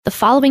The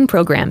following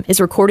program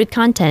is recorded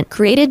content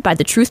created by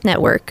the Truth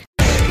Network.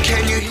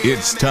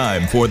 It's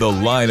time for The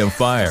Line of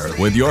Fire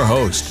with your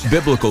host,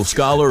 biblical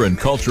scholar and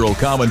cultural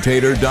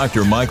commentator,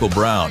 Dr. Michael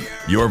Brown.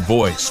 Your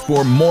voice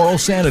for moral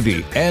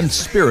sanity and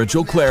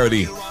spiritual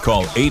clarity.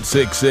 Call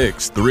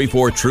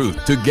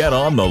 866-34-TRUTH to get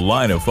on The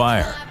Line of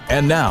Fire.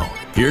 And now,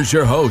 here's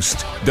your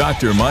host,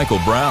 Dr. Michael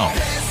Brown.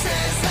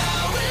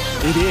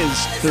 It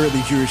is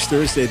Thoroughly Jewish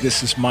Thursday.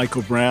 This is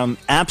Michael Brown.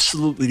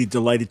 Absolutely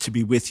delighted to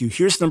be with you.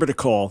 Here's the number to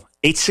call,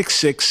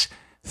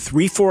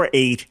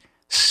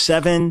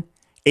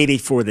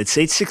 866-348-7884. That's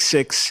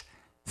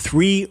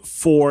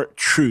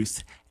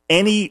 866-34-TRUTH.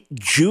 Any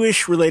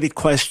Jewish-related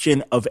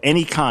question of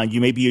any kind, you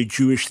may be a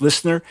Jewish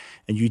listener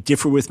and you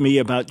differ with me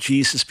about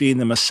Jesus being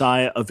the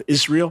Messiah of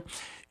Israel.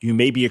 You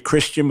may be a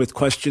Christian with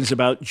questions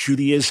about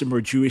Judaism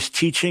or Jewish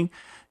teaching.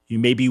 You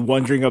may be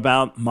wondering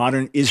about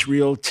modern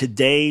Israel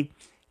today.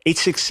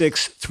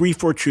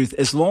 866-34-TRUTH.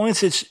 As long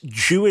as it's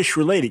Jewish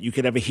related, you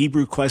could have a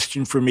Hebrew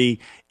question for me.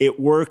 It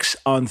works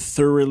on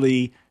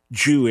Thoroughly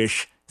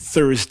Jewish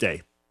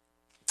Thursday.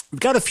 We've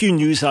got a few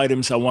news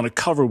items I want to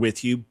cover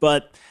with you,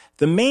 but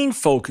the main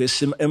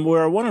focus and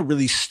where I want to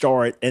really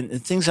start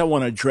and things I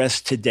want to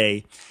address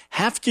today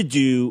have to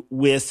do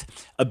with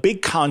a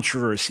big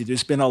controversy.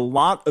 There's been a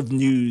lot of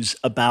news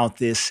about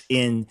this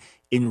in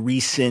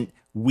recent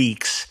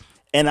weeks,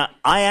 and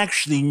I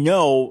actually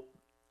know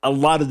a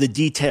lot of the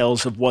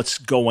details of what's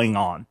going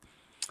on.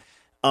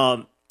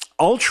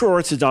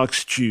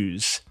 Ultra-Orthodox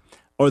Jews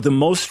are the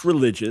most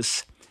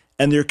religious,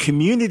 and their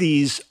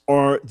communities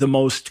are the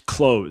most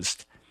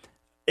closed.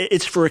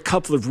 It's for a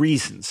couple of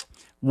reasons.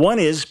 One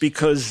is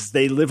because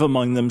they live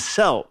among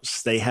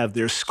themselves. They have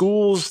their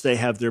schools, they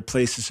have their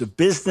places of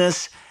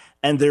business,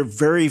 and they're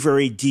very,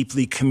 very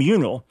deeply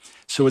communal.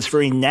 So it's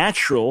very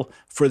natural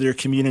for their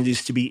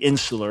communities to be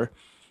insular.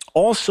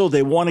 Also,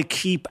 they want to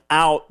keep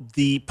out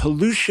the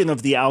pollution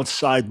of the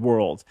outside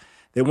world.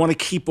 They want to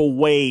keep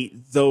away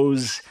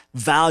those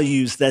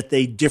values that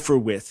they differ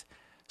with.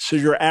 So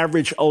your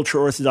average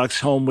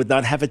ultra-Orthodox home would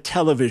not have a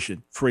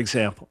television, for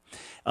example.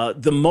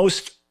 The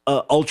most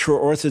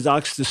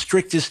ultra-Orthodox, the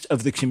strictest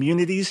of the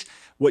communities,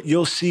 what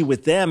you'll see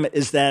with them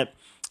is that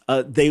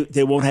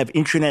they won't have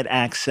internet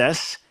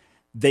access.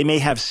 They may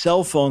have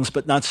cell phones,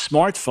 but not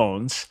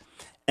smartphones.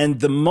 And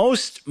the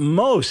most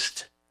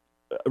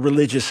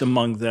religious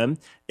among them,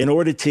 in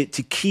order to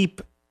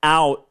keep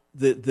out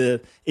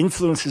the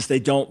influences they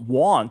don't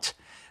want,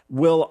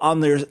 will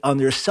on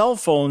their cell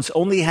phones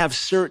only have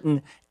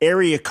certain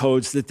area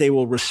codes that they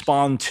will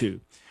respond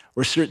to,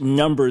 or certain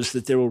numbers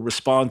that they will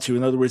respond to.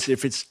 In other words,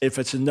 if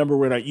it's a number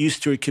we're not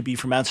used to, it could be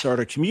from outside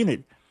our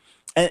community.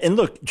 And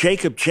look,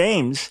 Jacob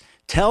James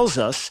tells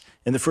us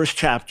in the first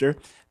chapter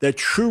that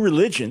true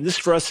religion, this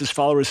for us as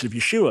followers of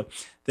Yeshua,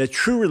 that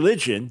true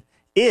religion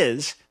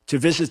is to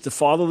visit the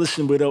fatherless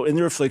and widow in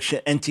their affliction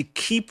and to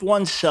keep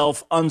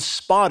oneself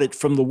unspotted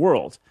from the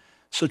world.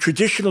 So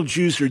traditional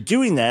Jews are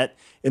doing that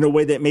in a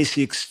way that may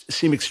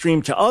seem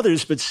extreme to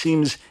others, but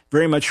seems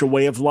very much a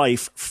way of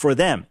life for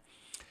them.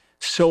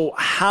 So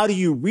how do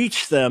you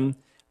reach them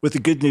with the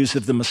good news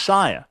of the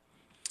Messiah?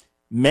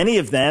 Many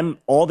of them,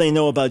 all they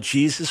know about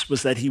Jesus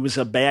was that he was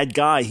a bad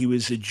guy. He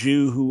was a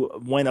Jew who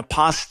went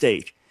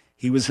apostate.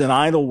 He was an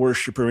idol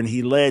worshiper, and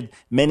he led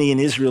many in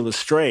Israel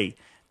astray.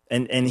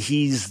 And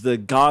he's the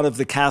God of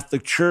the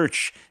Catholic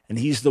Church, and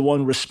he's the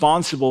one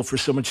responsible for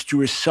so much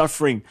Jewish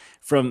suffering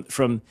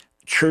from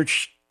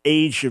church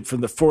age,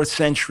 from the 4th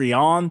century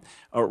on,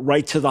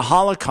 right to the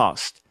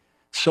Holocaust.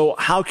 So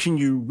how can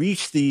you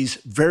reach these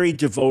very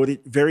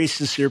devoted, very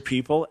sincere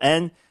people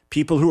and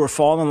people who are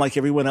fallen like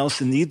everyone else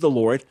and need the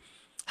Lord?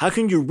 How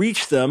can you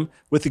reach them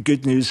with the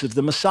good news of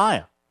the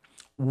Messiah?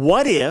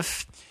 What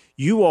if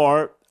you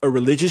are a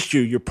religious Jew,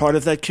 you're part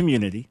of that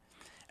community,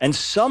 and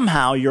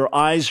somehow your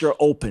eyes are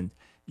open.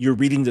 You're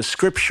reading the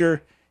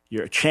scripture,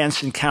 you're a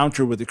chance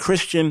encounter with a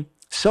Christian,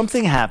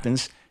 something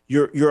happens,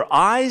 your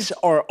eyes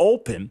are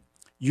open,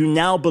 you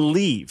now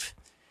believe.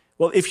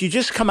 Well, if you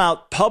just come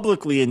out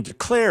publicly and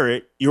declare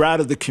it, you're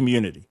out of the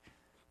community.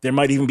 There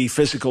might even be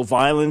physical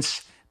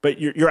violence, but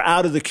you're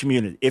out of the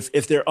community.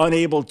 If they're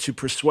unable to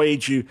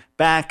persuade you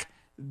back,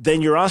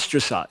 then you're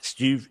ostracized.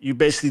 You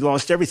basically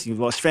lost everything. You've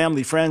lost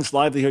family, friends,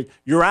 livelihood.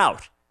 You're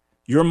out.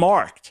 You're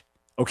marked,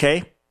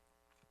 okay?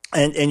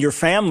 And your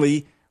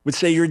family would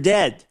say you're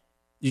dead.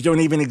 You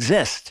don't even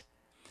exist.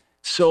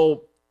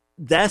 So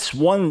that's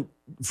one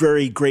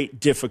very great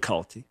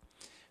difficulty.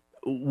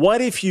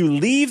 What if you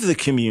leave the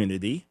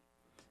community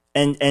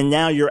and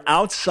now you're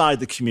outside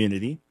the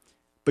community,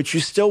 but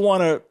you still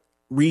want to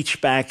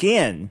reach back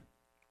in?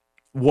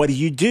 What do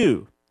you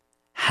do?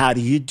 How do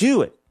you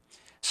do it?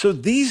 So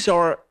these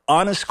are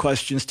honest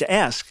questions to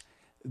ask.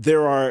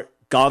 There are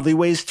godly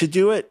ways to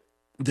do it.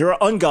 There are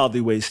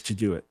ungodly ways to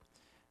do it.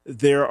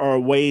 There are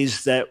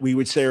ways that we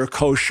would say are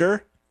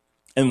kosher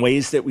and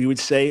ways that we would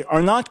say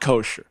are not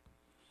kosher.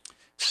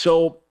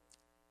 So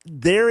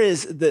there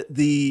is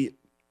the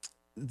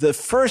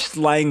first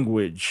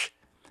language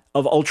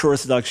of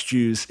ultra-Orthodox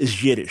Jews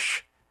is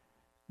Yiddish.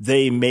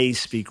 They may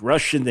speak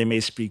Russian, they may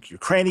speak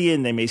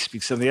Ukrainian, they may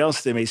speak something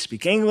else, they may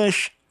speak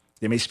English,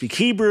 they may speak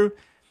Hebrew,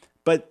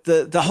 but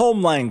the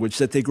home language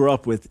that they grew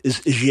up with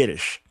is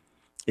Yiddish.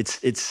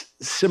 It's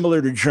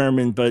similar to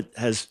German, but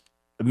has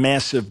a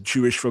massive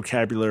Jewish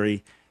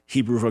vocabulary,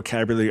 Hebrew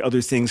vocabulary,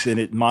 other things in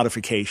it,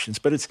 modifications,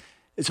 but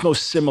it's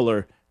most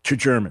similar to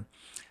German.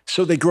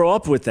 So they grow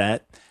up with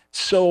that.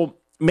 So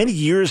many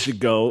years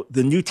ago,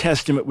 the New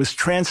Testament was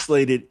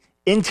translated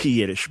into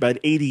Yiddish about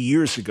 80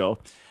 years ago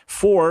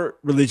for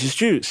religious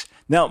Jews.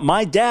 Now,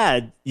 my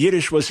dad,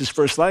 Yiddish was his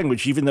first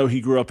language, even though he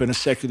grew up in a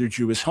secular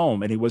Jewish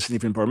home and he wasn't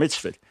even bar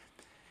mitzvahed.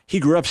 He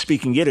grew up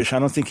speaking Yiddish. I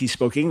don't think he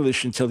spoke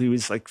English until he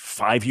was like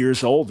 5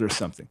 years old or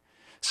something.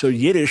 So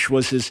Yiddish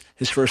was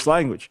his first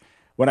language.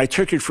 When I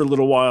took it for a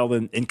little while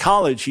in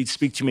college, he'd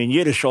speak to me in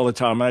Yiddish all the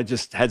time, and I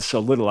just had so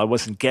little, I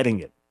wasn't getting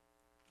it.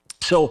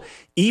 So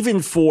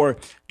even for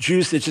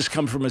Jews that just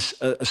come from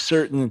a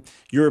certain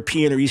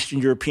European or Eastern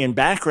European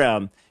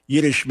background,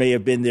 Yiddish may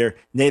have been their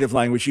native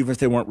language, even if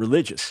they weren't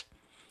religious.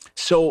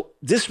 So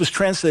this was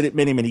translated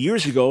many, many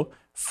years ago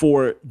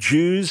for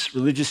Jews,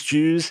 religious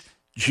Jews,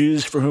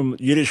 Jews for whom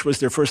Yiddish was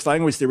their first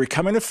language. They were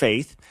coming to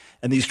faith,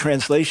 and these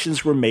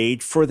translations were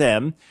made for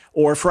them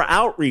or for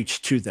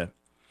outreach to them.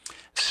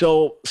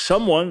 So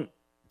someone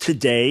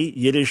today,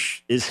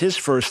 Yiddish is his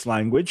first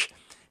language.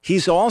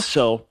 He's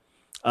also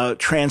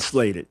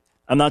translated.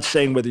 I'm not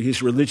saying whether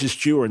he's a religious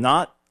Jew or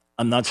not.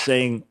 I'm not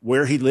saying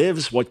where he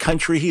lives, what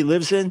country he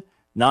lives in,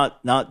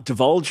 not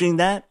divulging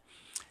that.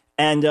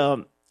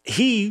 And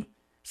he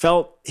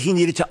felt he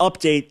needed to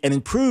update and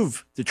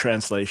improve the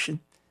translation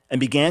and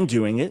began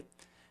doing it,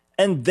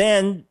 and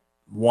then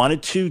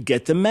wanted to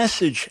get the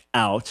message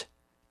out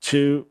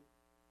to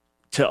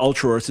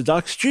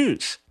ultra-Orthodox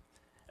Jews.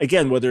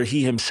 Again, whether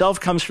he himself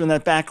comes from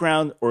that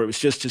background or it was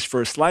just his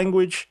first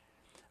language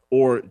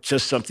or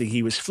just something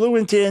he was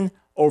fluent in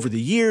over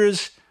the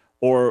years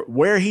or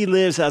where he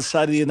lives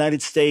outside of the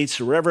United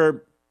States or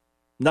wherever,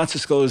 not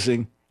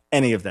disclosing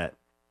any of that.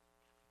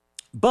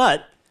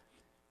 But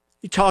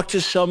he talked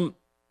to some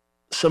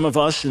of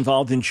us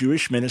involved in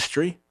Jewish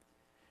ministry,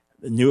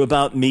 knew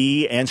about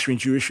me answering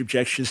Jewish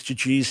objections to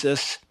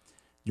Jesus,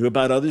 knew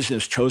about others,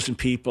 and his chosen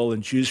people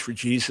and Jews for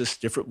Jesus,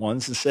 different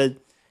ones, and said,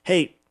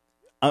 hey,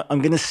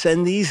 I'm going to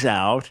send these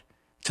out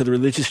to the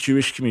religious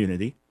Jewish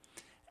community,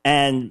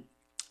 and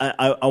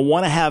I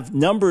want to have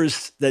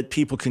numbers that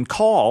people can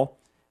call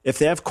if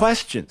they have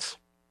questions.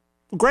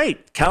 Well,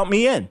 great, count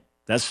me in.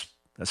 That's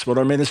what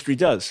our ministry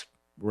does.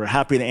 We're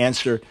happy to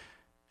answer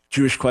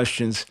Jewish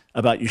questions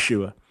about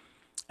Yeshua.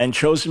 And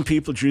chosen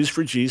people, Jews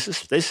for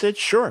Jesus, they said,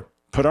 sure,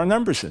 put our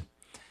numbers in.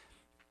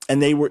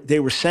 And they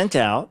were sent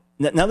out.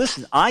 Now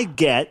listen, I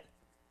get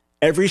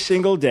every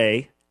single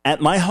day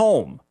at my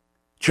home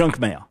junk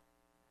mail.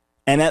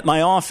 And at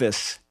my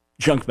office,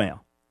 junk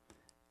mail.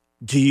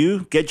 Do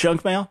you get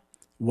junk mail?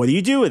 What do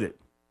you do with it?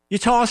 You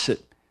toss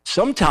it.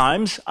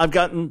 Sometimes I've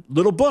gotten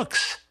little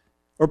books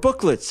or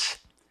booklets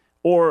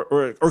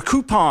or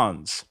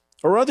coupons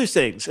or other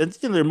things, and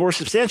they're more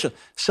substantial.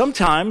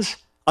 Sometimes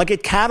I'll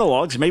get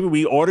catalogs. Maybe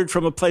we ordered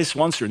from a place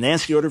once or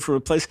Nancy ordered from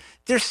a place.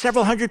 There's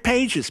several hundred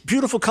pages,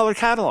 beautiful color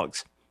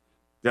catalogs.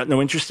 Got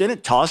no interest in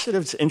it? Toss it.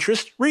 If it's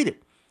interest, read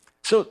it.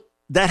 So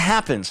that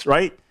happens,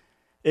 right?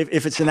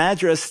 If it's an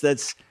address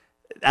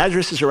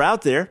addresses are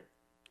out there,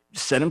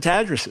 send them to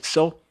addresses.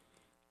 So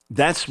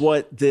that's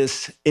what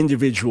this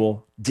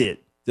individual did.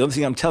 The only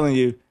thing I'm telling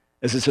you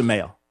is it's a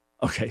male.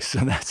 Okay, so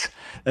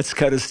that's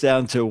cut us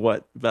down to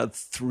what, about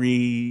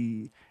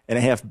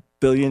 3.5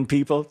 billion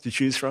people to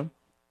choose from?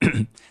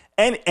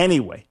 And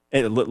anyway,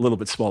 a little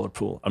bit smaller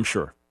pool, I'm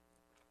sure.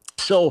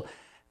 So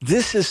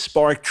this has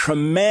sparked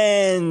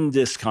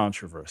tremendous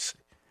controversy.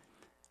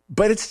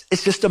 But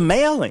it's just a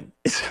mailing.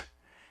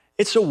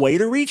 It's a way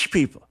to reach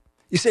people.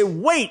 You say,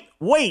 wait.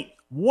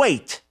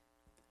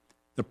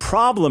 The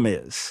problem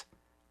is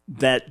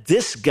that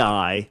this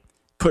guy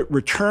put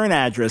return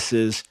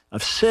addresses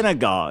of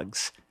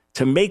synagogues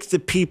to make the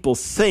people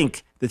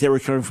think that they were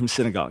coming from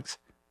synagogues.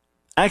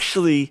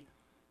 Actually,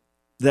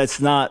 that's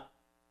not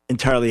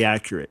entirely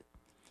accurate.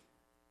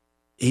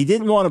 He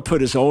didn't want to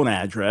put his own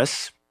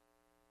address,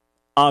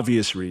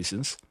 obvious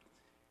reasons.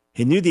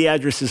 He knew the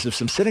addresses of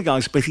some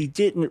synagogues, but he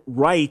didn't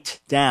write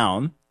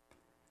down.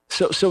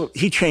 So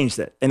he changed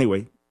that.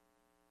 Anyway,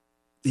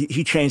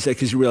 he changed that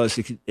because he realized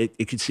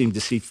it could seem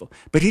deceitful.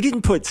 But he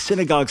didn't put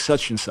synagogue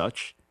such and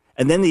such,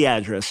 and then the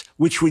address,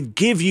 which would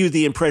give you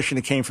the impression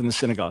it came from the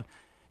synagogue.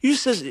 You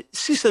just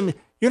see something,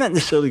 you're not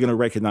necessarily going to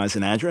recognize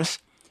an address,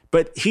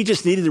 but he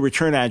just needed the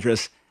return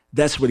address.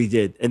 That's what he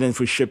did. And then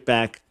if we ship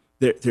back,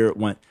 there it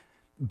went.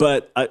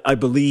 But I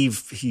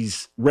believe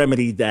he's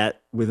remedied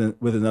that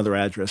with another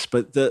address.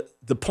 But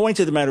the point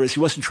of the matter is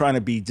he wasn't trying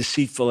to be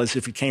deceitful as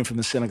if it came from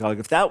the synagogue.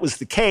 If that was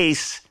the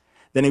case,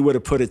 then he would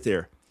have put it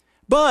there.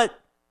 But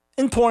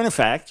in point of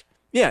fact,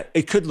 yeah,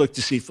 it could look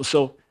deceitful.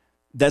 So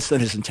that's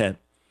not his intent.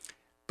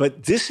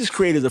 But this has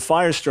created a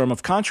firestorm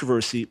of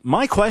controversy.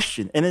 My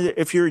question, and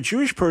if you're a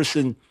Jewish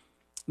person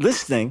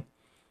listening,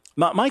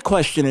 my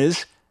question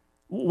is,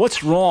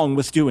 what's wrong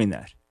with doing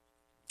that?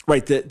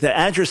 Right. The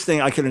address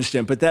thing I can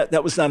understand, but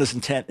that was not his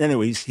intent.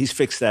 Anyway, he's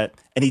fixed that.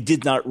 And he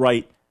did not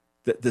write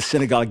the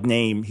synagogue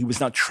name. He was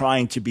not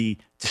trying to be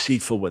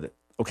deceitful with it.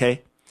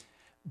 Okay.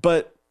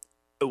 But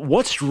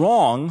what's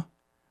wrong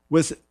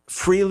with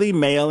freely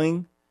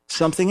mailing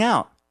something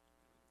out?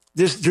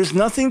 There's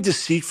nothing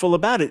deceitful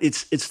about it.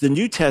 It's the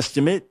New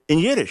Testament in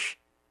Yiddish.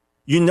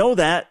 You know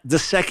that the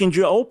second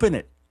you open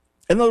it.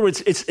 In other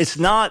words, it's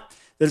not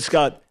that it's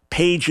got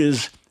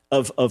pages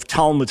of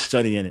Talmud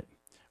study in it,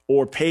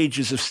 or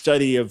pages of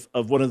study of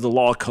one of the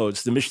law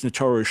codes, the Mishnah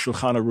Torah,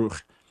 Shulchan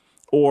Aruch,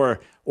 or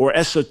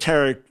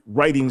esoteric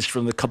writings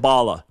from the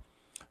Kabbalah,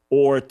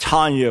 or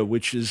Tanya,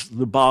 which is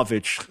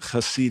Lubavitch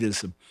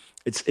Hasidism.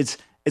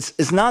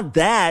 It's not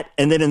that,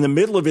 and then in the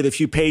middle of it, a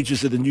few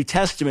pages of the New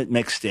Testament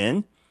mixed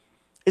in.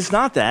 It's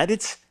not that.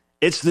 It's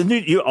the new.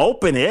 You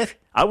open it.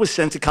 I was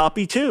sent a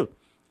copy too.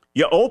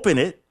 You open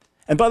it,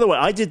 and by the way,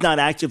 I did not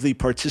actively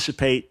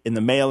participate in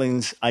the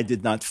mailings. I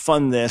did not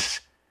fund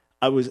this.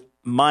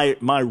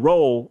 My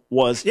role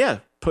was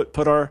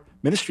put our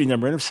ministry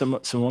number in. If someone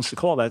wants to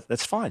call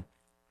that's fine.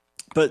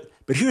 But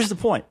here's the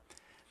point.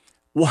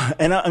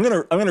 And I'm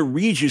gonna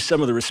read you some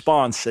of the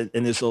response. And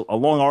there's a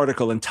long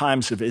article in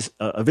Times of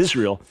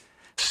Israel,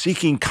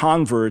 seeking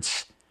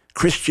converts.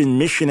 Christian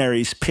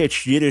missionaries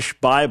pitch Yiddish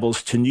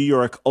Bibles to New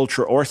York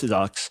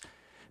ultra-Orthodox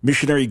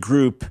missionary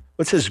group.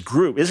 What says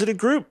group? Is it a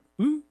group?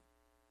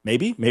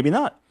 Maybe, maybe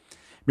not.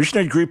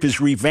 Missionary group is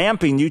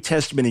revamping New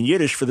Testament in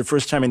Yiddish for the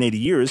first time in 80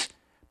 years,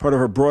 part of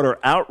a broader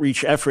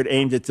outreach effort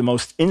aimed at the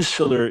most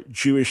insular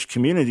Jewish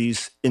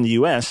communities in the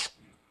U.S.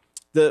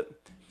 And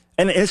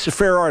it's a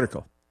fair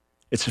article.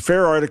 It's a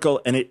fair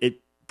article, and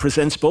it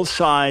presents both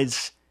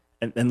sides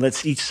and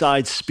lets each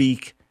side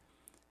speak.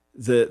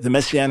 The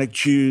Messianic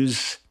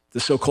Jews, the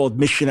so-called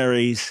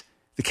missionaries,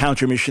 the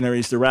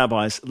counter-missionaries, the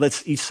rabbis,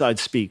 lets each side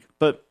speak.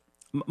 But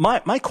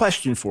my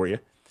question for you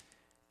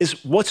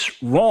is,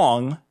 what's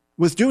wrong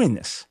with doing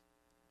this?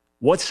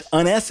 What's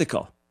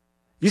unethical?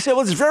 You say,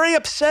 well, it's very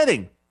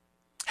upsetting.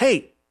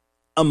 Hey,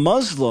 a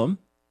Muslim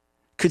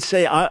could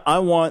say, I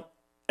want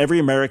every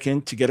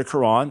American to get a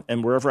Quran,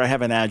 and wherever I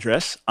have an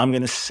address, I'm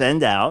going to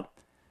send out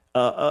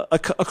a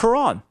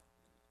Quran.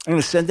 I'm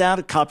going to send out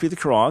a copy of the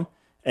Quran.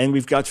 And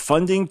we've got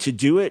funding to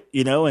do it,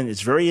 and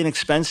it's very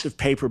inexpensive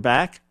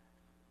paperback.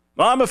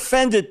 Well, I'm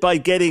offended by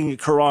getting a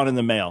Quran in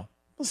the mail.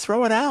 Well,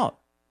 throw it out.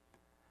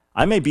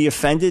 I may be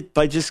offended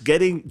by just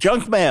getting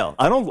junk mail.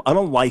 I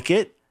don't like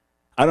it.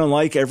 I don't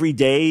like every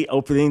day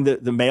opening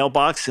the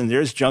mailbox and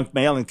there's junk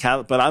mail,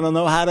 but I don't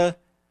know how to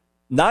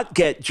not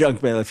get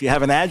junk mail. If you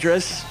have an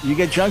address, you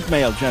get junk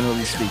mail,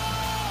 generally speaking.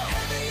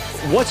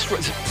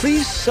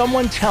 Please,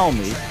 someone tell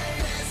me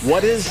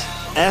what is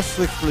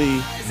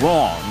ethically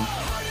wrong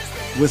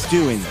with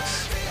doing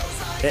this?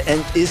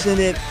 And isn't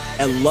it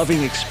a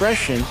loving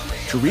expression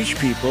to reach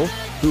people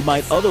who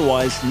might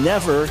otherwise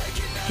never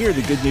hear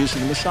the good news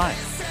of the Messiah?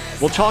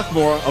 We'll talk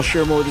more. I'll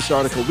share more of this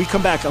article. We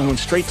come back. I'm going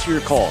straight to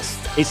your calls.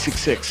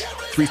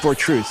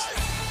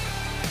 866-34-TRUTH.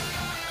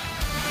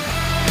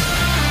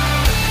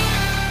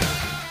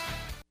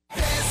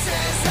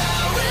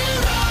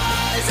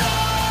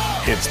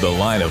 It's The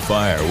Line of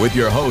Fire with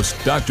your host,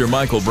 Dr.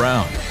 Michael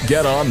Brown.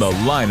 Get on The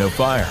Line of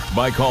Fire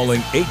by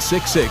calling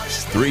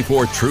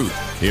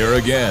 866-34-TRUTH. Here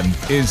again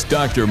is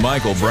Dr.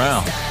 Michael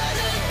Brown.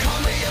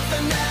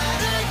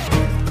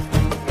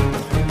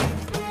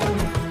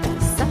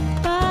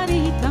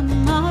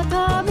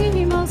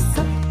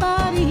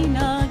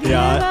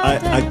 Yeah,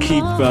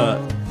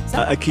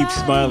 I keep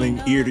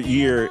smiling ear to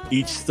ear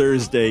each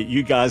Thursday.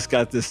 You guys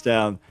got this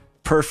down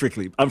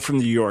perfectly. I'm from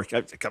New York.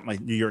 I've got my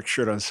New York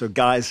shirt on. So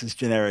guys is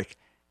generic.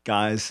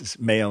 Guys is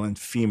male and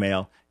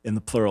female in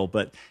the plural.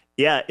 But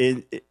yeah,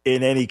 in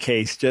any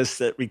case, just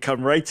that we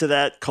come right to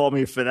that. Call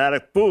me a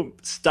fanatic. Boom,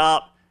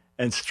 stop,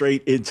 and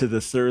straight into the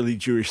thoroughly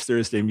Jewish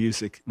Thursday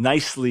music.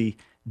 Nicely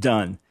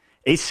done.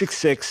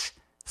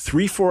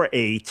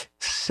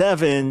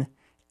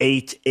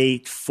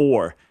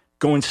 866-348-7884.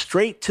 Going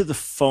straight to the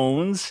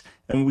phones,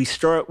 and we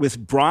start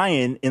with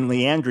Brian in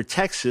Leandra,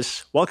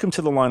 Texas. Welcome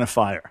to the Line of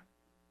Fire.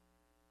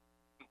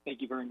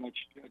 Thank you very much,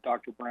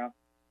 Dr. Brown.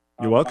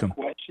 You're welcome. My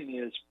question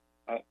is,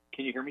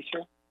 can you hear me,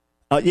 sir?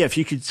 Yeah, if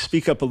you could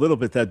speak up a little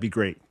bit, that'd be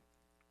great.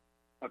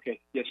 Okay,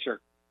 yes, sir.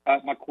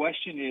 My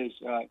question is,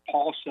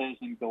 Paul says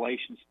in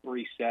Galatians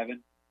 3:7,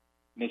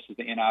 this is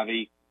the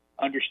NIV,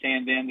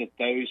 understand then that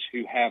those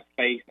who have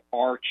faith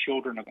are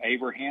children of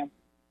Abraham.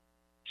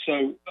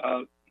 So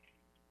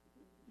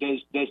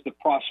does the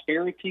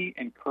prosperity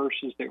and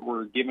curses that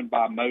were given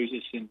by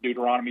Moses in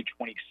Deuteronomy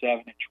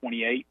 27 and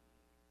 28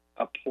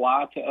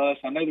 apply to us?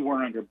 I know that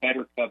we're under a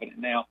better covenant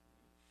now,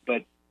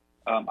 but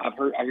I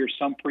hear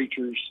some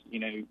preachers,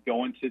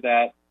 go into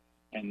that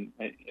and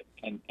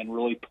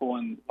really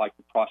pulling like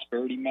the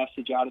prosperity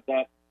message out of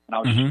that. And I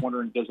was just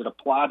wondering, does it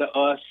apply to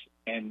us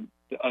and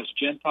to us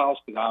Gentiles?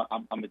 Because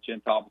I'm a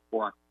Gentile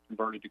before I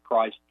converted to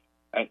Christ.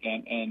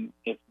 And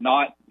if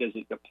not, does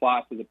it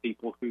apply to the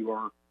people who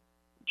are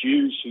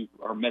Jews, who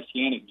are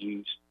Messianic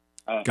Jews?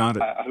 Got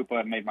it. I hope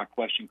I made my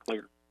question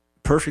clear.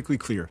 Perfectly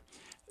clear.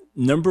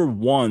 Number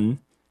one,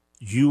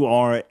 you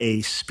are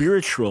a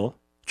spiritual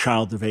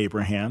child of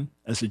Abraham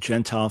as a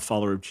Gentile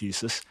follower of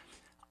Jesus.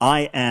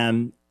 I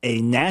am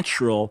a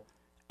natural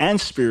and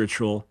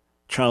spiritual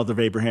child of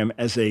Abraham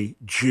as a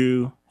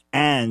Jew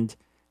and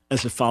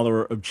as a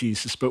follower of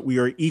Jesus. But we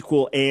are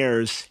equal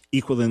heirs,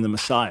 equal in the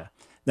Messiah.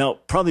 Now,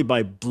 probably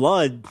by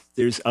blood,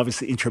 there's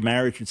obviously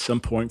intermarriage at some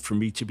point for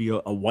me to be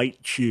a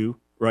white Jew,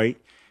 right?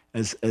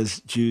 As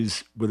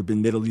Jews would have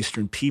been Middle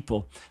Eastern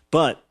people.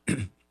 But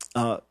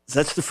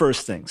that's the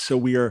first thing. So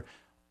we are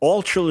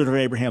all children of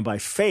Abraham by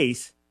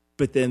faith,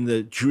 but then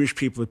the Jewish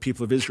people, the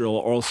people of Israel,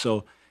 are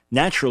also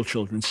natural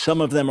children.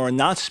 Some of them are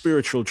not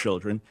spiritual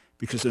children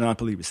because they're not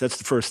believers. That's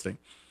the first thing.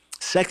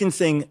 Second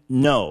thing,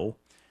 no,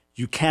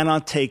 you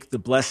cannot take the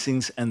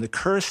blessings and the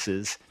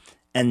curses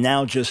and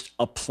now just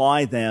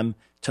apply them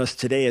to us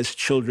today as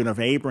children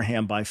of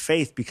Abraham by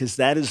faith, because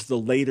that is the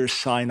later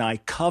Sinai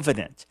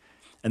covenant.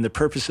 And the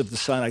purpose of the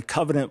Sinai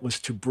covenant was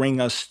to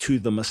bring us to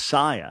the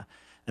Messiah.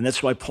 And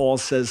that's why Paul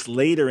says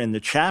later in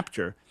the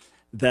chapter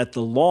that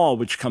the law,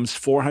 which comes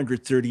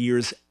 430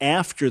 years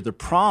after the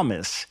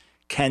promise,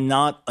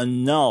 cannot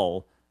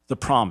annul the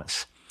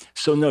promise.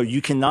 So no,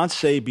 you cannot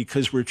say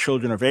because we're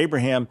children of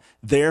Abraham,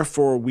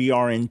 therefore we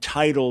are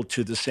entitled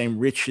to the same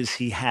riches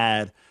he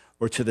had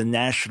or to the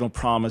national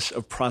promise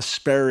of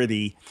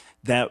prosperity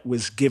that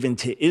was given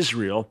to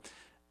Israel,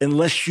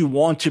 unless you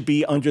want to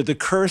be under the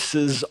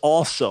curses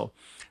also.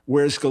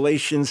 Whereas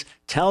Galatians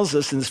tells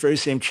us in this very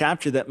same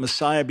chapter that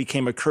Messiah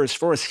became a curse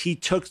for us. He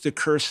took the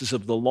curses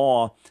of the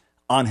law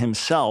on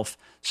himself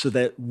so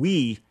that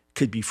we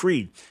could be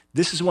freed.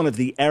 This is one of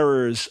the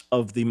errors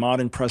of the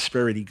modern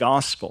prosperity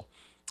gospel.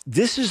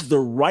 This is the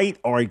right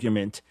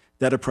argument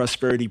that a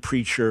prosperity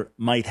preacher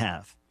might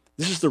have.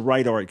 This is the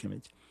right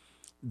argument,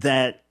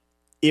 that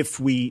if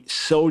we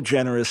sow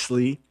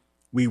generously,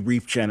 we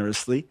reap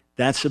generously.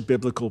 That's a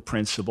biblical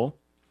principle.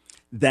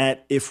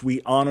 That if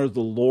we honor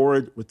the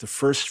Lord with the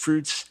first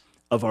fruits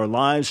of our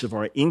lives, of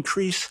our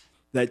increase,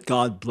 that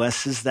God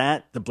blesses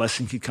that. The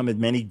blessing can come in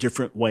many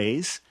different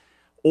ways.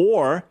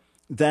 Or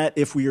that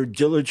if we are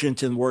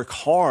diligent and work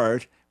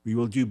hard, we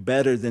will do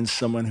better than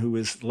someone who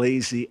is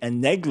lazy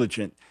and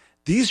negligent.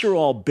 These are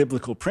all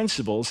biblical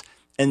principles,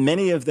 and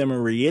many of them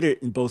are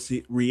reiterated in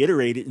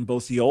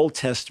both the Old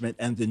Testament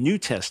and the New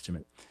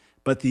Testament.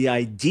 But the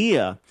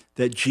idea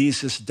that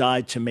Jesus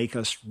died to make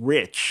us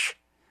rich,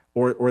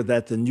 or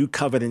that the new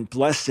covenant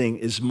blessing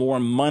is more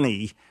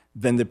money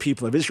than the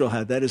people of Israel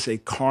had, that is a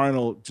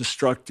carnal,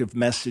 destructive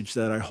message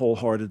that I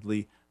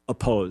wholeheartedly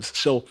oppose.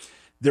 So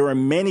there are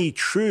many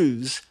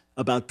truths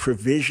about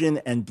provision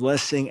and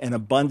blessing and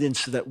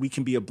abundance so that we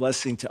can be a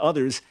blessing to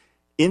others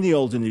in the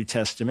Old and New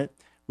Testament.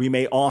 We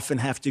may often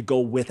have to go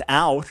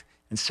without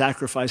and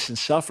sacrifice and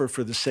suffer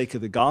for the sake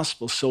of the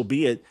gospel. So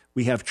be it.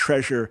 We have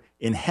treasure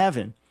in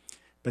heaven.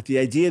 But the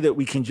idea that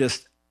we can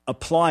just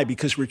apply,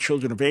 because we're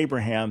children of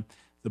Abraham,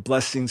 the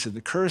blessings and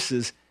the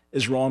curses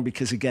is wrong,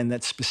 because, again,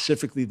 that's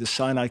specifically the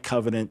Sinai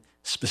covenant,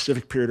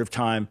 specific period of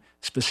time,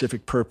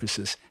 specific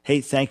purposes.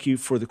 Hey, thank you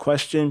for the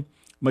question.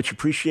 Much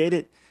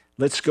appreciated.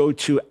 Let's go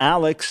to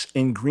Alex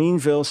in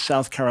Greenville,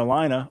 South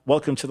Carolina.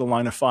 Welcome to the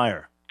Line of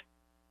Fire.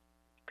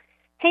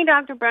 Hey,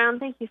 Dr. Brown.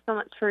 Thank you so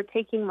much for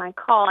taking my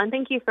call, and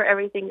thank you for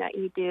everything that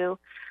you do.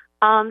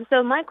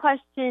 So my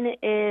question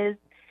is,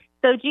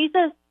 so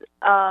Jesus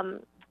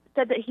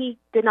said that he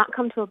did not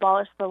come to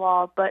abolish the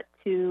law, but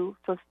to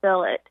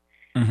fulfill it.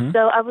 Mm-hmm. So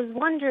I was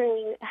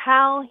wondering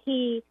how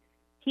he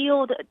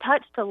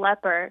touched a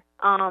leper,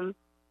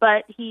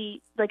 but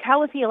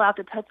how was he allowed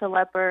to touch a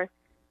leper?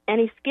 And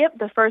he skipped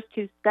the first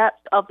two steps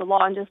of the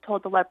law and just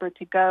told the leper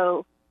to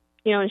go,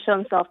 and show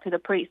himself to the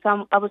priest.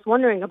 So I was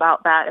wondering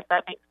about that, if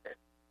that makes sense.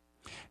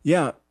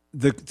 Yeah,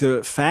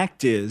 the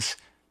fact is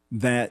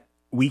that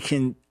we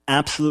can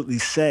absolutely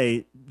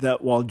say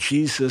that while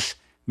Jesus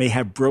may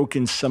have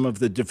broken some of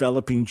the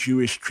developing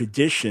Jewish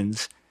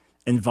traditions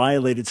and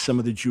violated some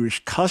of the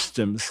Jewish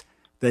customs,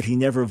 that he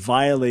never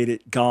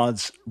violated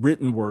God's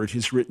written word,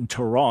 his written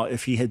Torah.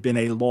 If he had been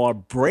a law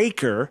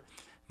breaker,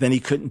 then he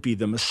couldn't be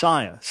the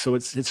Messiah. So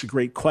it's a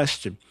great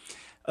question.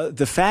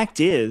 The fact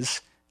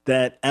is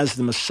that as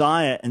the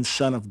Messiah and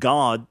Son of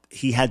God,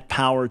 he had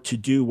power to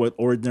do what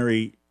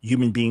ordinary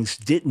human beings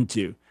didn't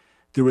do.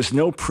 There was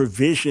no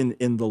provision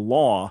in the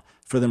law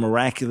for the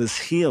miraculous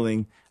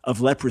healing of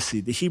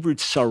leprosy. The Hebrew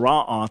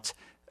tzara'at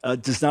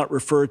does not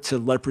refer to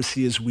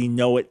leprosy as we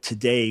know it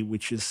today,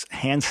 which is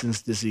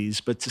Hansen's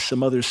disease, but to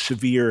some other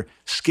severe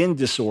skin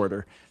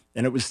disorder.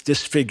 And it was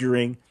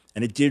disfiguring,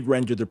 and it did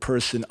render the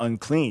person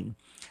unclean.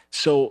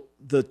 So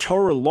the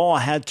Torah law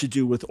had to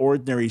do with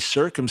ordinary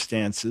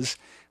circumstances,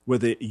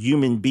 with a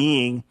human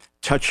being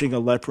touching a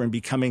leper and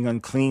becoming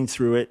unclean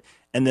through it,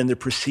 and then the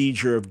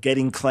procedure of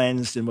getting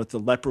cleansed and what the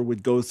leper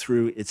would go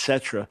through,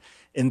 etc.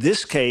 In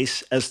this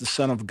case, as the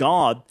Son of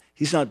God,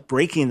 he's not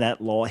breaking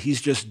that law.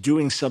 He's just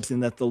doing something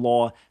that the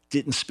law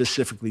didn't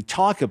specifically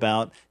talk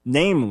about,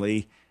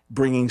 namely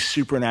bringing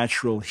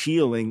supernatural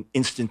healing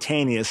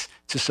instantaneous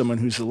to someone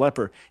who's a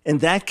leper. In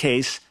that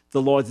case,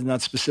 the law did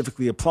not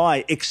specifically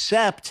apply,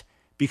 except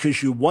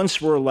because you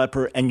once were a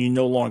leper and you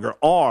no longer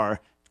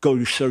are,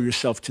 go show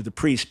yourself to the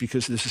priest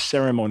because there's a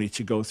ceremony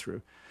to go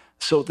through.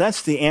 So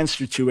that's the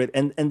answer to it.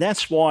 And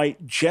that's why,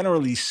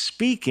 generally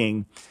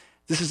speaking,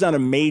 this is not a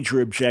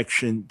major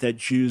objection that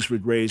Jews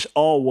would raise.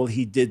 Oh, well,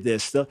 he did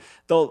this.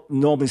 They'll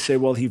normally say,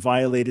 well, he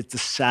violated the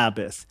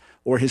Sabbath,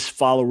 or his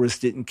followers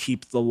didn't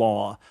keep the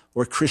law,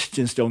 or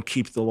Christians don't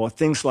keep the law,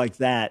 things like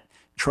that.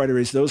 Try to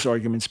raise those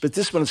arguments. But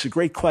this one is a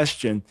great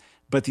question.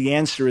 But the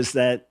answer is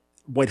that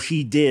what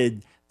he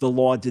did, the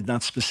law did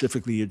not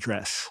specifically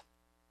address.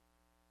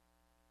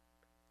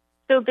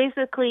 So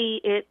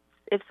basically, if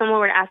someone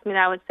were to ask me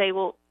that, I would say,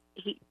 well,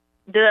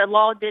 the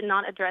law did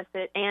not address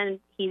it, and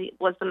he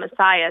was the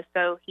Messiah,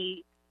 so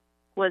he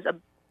was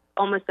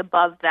almost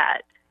above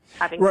that.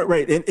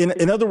 Right.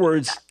 In other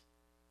words,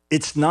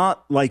 it's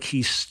not like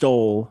he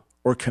stole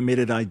or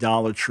committed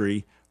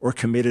idolatry or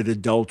committed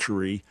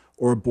adultery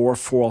or bore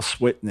false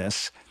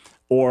witness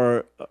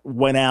or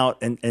went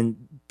out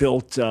and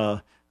built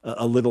a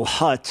little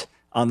hut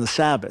on the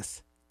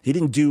Sabbath. He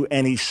didn't do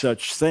any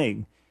such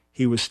thing.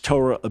 He was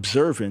Torah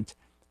observant,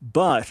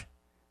 but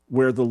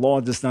where the law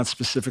does not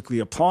specifically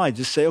apply,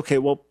 just say, okay,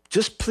 well,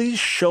 just please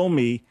show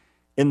me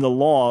in the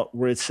law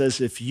where it says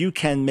if you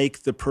can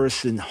make the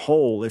person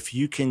whole, if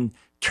you can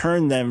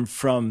turn them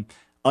from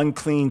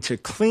unclean to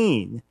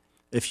clean,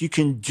 if you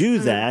can do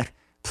that,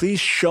 please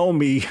show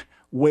me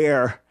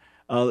where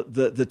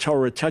the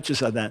Torah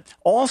touches on that.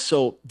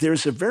 Also,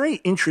 there's a very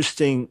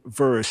interesting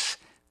verse.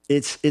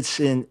 It's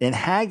in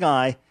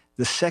Haggai,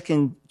 the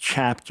 2nd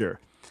chapter.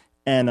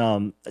 And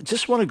I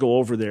just want to go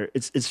over there.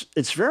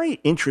 It's very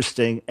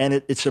interesting, and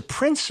it's a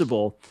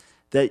principle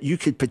that you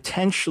could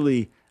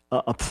potentially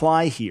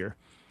apply here.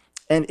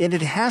 And it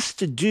has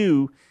to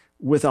do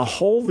with a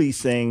holy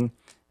thing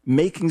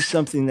making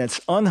something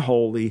that's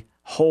unholy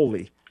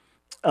holy.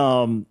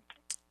 Haggai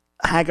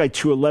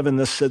 2:11,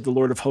 thus said the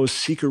Lord of hosts,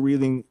 seek a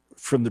reading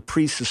from the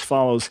priests as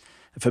follows.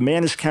 If a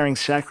man is carrying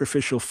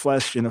sacrificial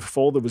flesh in a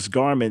fold of his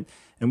garment,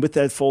 and with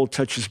that fold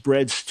touches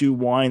bread, stew,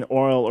 wine,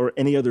 oil, or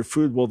any other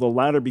food, will the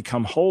latter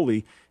become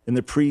holy? And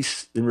the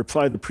priest, in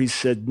reply, the priest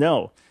said,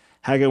 no.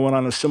 Haggai went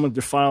on, if someone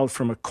defiled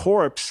from a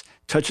corpse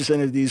touches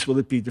any of these, will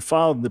it be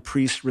defiled? And the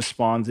priest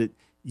responded,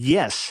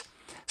 yes.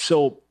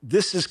 So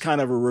this is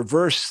kind of a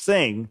reverse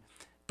thing,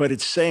 but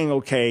it's saying,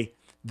 okay,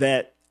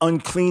 that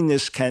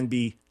uncleanness can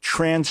be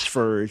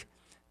transferred,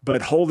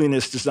 but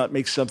holiness does not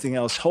make something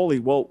else holy.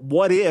 Well,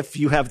 what if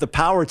you have the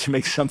power to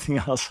make something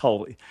else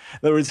holy?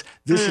 In other words,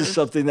 this is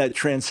something that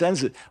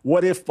transcends it.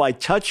 What if by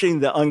touching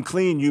the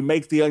unclean, you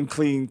make the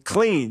unclean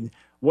clean?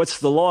 What's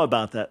the law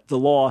about that? The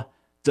law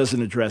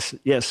doesn't address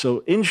it. Yeah,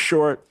 so in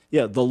short,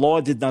 the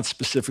law did not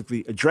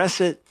specifically address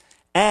it.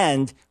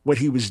 And what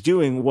he was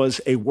doing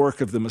was a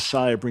work of the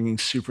Messiah, bringing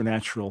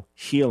supernatural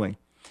healing.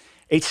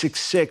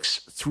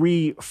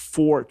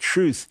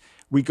 866-34-TRUTH.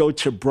 We go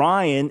to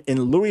Brian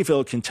in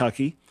Louisville,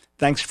 Kentucky.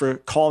 Thanks for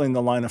calling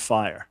the Line of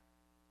Fire.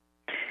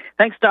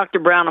 Thanks, Dr.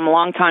 Brown. I'm a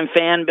longtime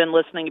fan, been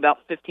listening about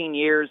 15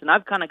 years, and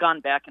I've kind of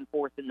gone back and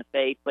forth in the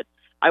faith, but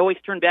I always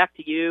turn back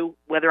to you,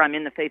 whether I'm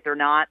in the faith or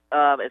not,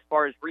 as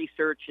far as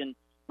research and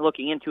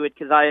looking into it,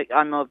 because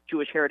I'm of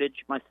Jewish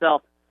heritage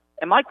myself.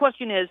 And my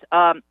question is,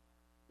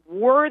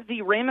 were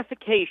the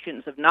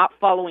ramifications of not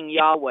following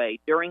Yahweh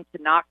during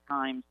Tanakh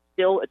times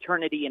still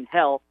eternity in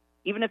hell,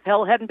 even if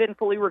hell hadn't been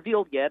fully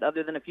revealed yet,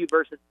 other than a few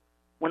verses,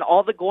 when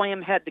all the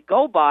Goyim had to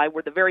go by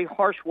were the very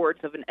harsh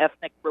words of an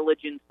ethnic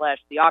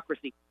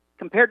religion/theocracy?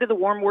 Compared to the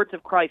warm words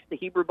of Christ, the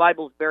Hebrew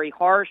Bible is very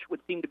harsh,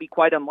 would seem to be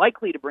quite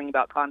unlikely to bring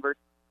about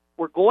converts.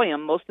 Were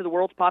Goyim, most of the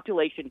world's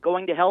population,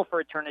 going to hell for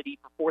eternity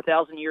for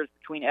 4,000 years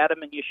between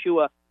Adam and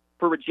Yeshua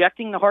for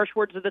rejecting the harsh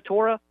words of the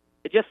Torah?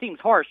 It just seems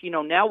harsh.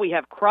 Now we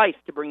have Christ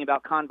to bring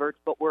about converts,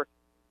 but were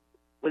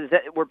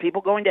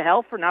people going to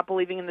hell for not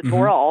believing in the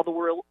Torah? All the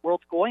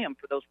world's Goyim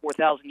for those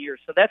 4,000 years.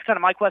 So that's kind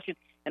of my question.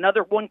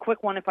 Another one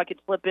quick one, if I could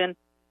slip in.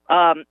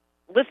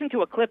 Listen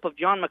to a clip of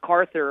John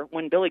MacArthur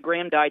when Billy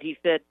Graham died. He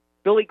said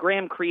Billy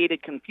Graham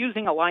created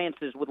confusing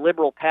alliances with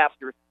liberal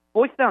pastors.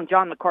 Boys found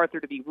John MacArthur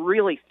to be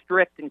really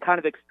strict and kind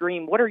of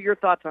extreme. What are your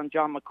thoughts on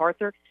John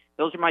MacArthur?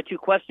 Those are my two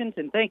questions,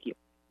 and thank you.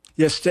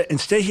 Yes, and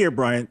stay here,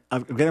 Brian.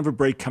 I'm going to have a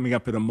break coming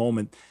up in a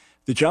moment.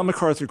 The John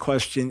MacArthur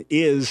question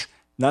is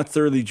not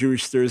thoroughly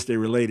Jewish Thursday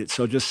related.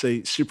 So I'll just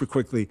say super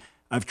quickly,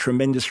 I have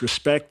tremendous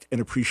respect and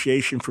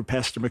appreciation for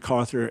Pastor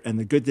MacArthur and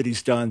the good that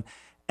he's done,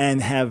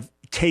 and have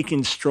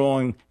taken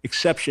strong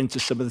exception to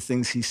some of the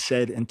things he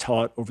said and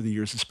taught over the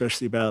years,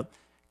 especially about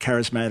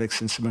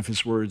charismatics and some of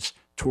his words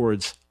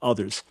towards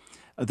others.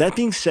 That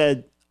being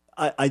said,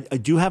 I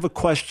do have a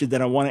question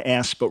that I want to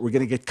ask, but we're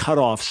going to get cut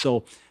off.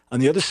 So on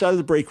the other side of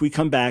the break, we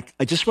come back.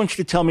 I just want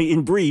you to tell me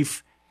in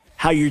brief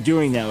how you're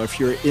doing now, if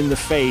you're in the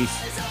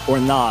faith or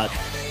not,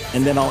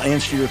 and then I'll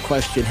answer your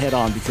question head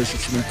on because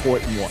it's an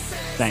important one.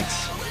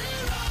 Thanks.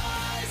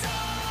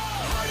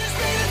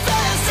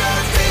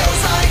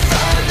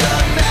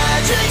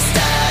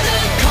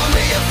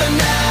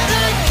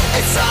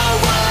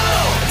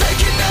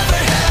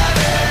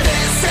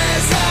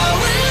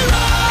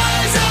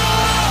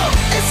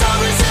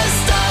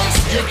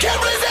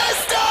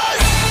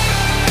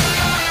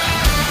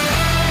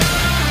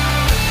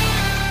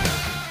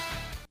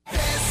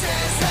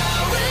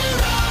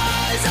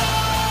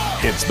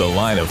 The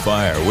Line of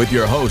Fire with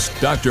your host,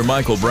 Dr.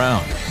 Michael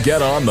Brown.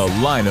 Get on The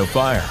Line of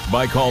Fire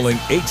by calling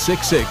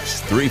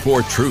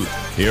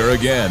 866-34-TRUTH. Here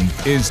again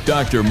is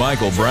Dr.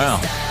 Michael Brown.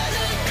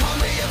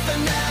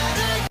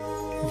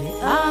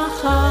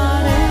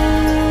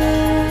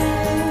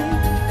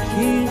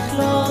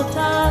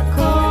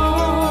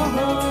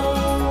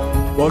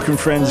 Welcome,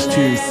 friends,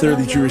 to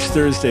 30 Jewish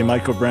Thursday.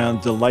 Michael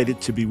Brown,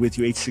 delighted to be with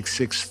you.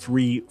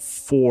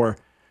 866-34-TRUTH.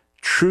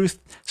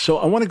 So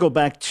I want to go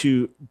back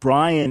to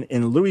Brian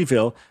in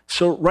Louisville.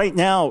 So right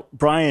now,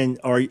 Brian,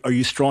 are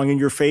you strong in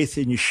your faith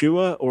in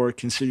Yeshua, or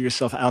consider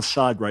yourself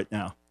outside right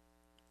now?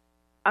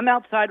 I'm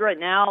outside right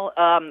now.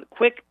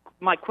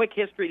 My quick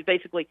history is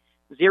basically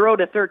 0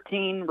 to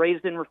 13,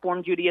 raised in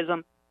Reform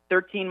Judaism.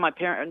 13, my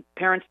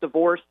parents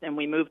divorced, and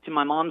we moved to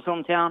my mom's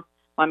hometown.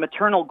 My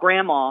maternal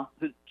grandma,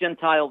 who's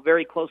Gentile,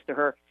 very close to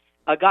her,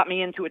 got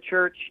me into a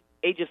church.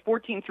 Ages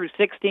 14 through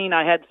 16,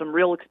 I had some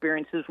real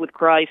experiences with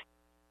Christ.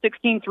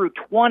 16 through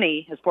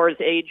 20, as far as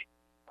age,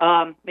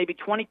 maybe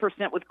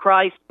 20% with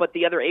Christ, but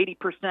the other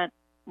 80%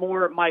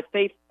 more. My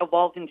faith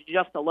evolved into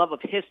just a love of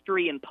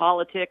history and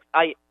politics.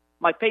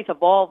 My faith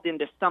evolved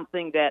into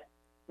something that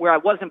where I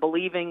wasn't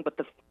believing, but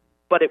the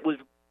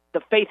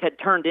faith had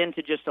turned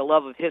into just a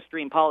love of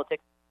history and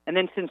politics. And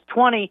then since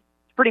 20, it's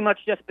pretty much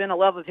just been a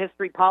love of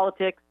history,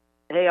 politics.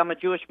 Hey, I'm a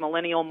Jewish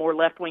millennial, more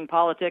left-wing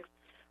politics,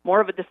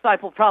 more of a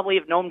disciple probably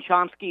of Noam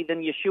Chomsky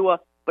than Yeshua.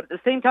 But at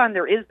the same time,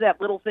 there is that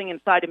little thing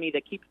inside of me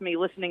that keeps me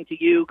listening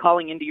to you,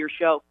 calling into your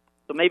show.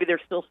 So maybe there's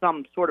still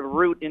some sort of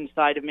root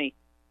inside of me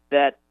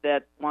that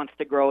wants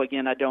to grow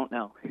again. I don't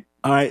know.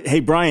 All right. Hey,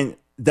 Brian,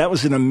 that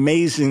was an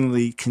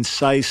amazingly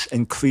concise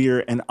and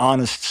clear and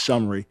honest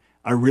summary.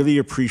 I really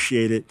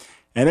appreciate it.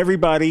 And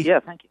everybody,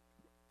 yeah, thank you.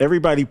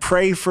 Everybody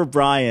pray for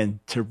Brian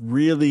to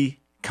really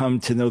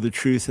come to know the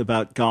truth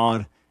about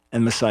God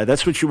and Messiah.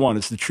 That's what you want,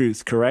 is the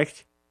truth,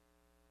 correct?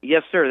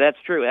 Yes, sir. That's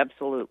true.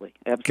 Absolutely.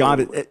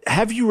 Got it.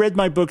 Have you read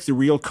my book, The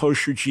Real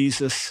Kosher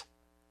Jesus?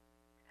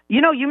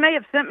 You know, you may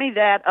have sent me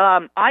that.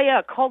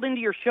 I called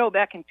into your show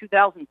back in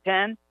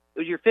 2010. It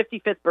was your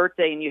 55th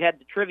birthday, and you had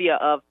the trivia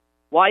of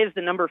why is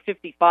the number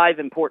 55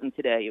 important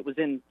today? It was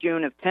in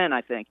June of 10,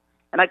 I think.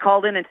 And I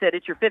called in and said,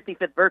 it's your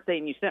 55th birthday,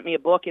 and you sent me a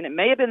book, and it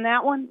may have been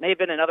that one, may have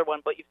been another one,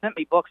 but you sent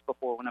me books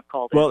before when I've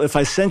called in. Well, if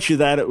I sent you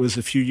that, it was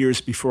a few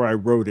years before I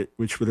wrote it,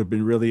 which would have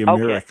been really a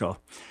miracle.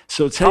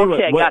 So tell you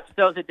what, gotcha.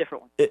 That was a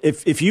different one.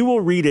 If you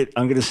will read it,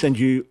 I'm going to send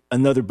you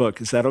another book.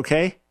 Is that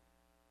okay?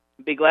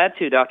 Be glad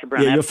to, Dr.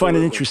 Brown. Yeah, you'll find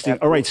it interesting.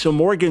 Absolutely. All right, so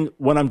Morgan,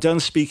 when I'm done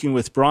speaking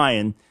with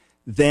Brian,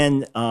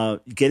 then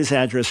get his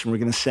address, and we're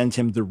going to send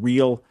him The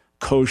Real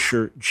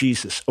Kosher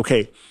Jesus.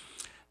 Okay,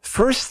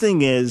 first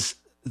thing is,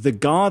 the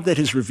God that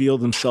has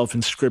revealed himself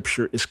in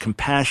Scripture is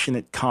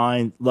compassionate,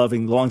 kind,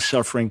 loving,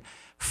 long-suffering,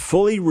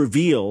 fully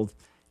revealed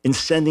in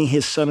sending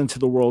his Son into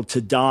the world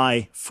to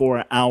die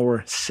for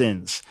our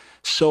sins.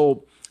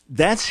 So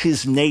that's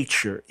his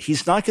nature.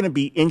 He's not going to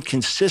be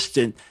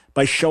inconsistent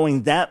by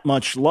showing that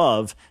much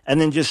love and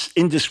then just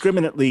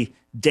indiscriminately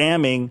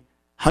damning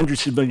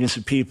hundreds of millions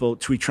of people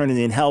to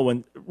eternity in hell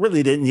when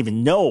really they didn't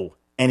even know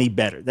any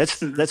better. That's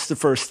the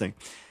first thing.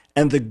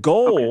 And the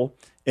goal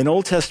in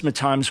Old Testament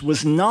times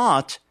was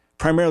not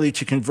primarily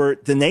to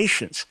convert the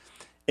nations.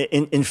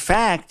 In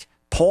fact,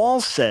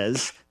 Paul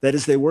says that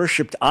as they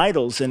worshipped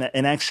idols in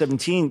Acts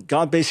 17,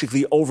 God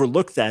basically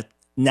overlooked that.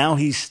 Now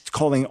he's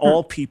calling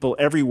all people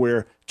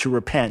everywhere to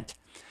repent.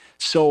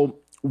 So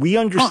we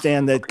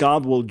understand that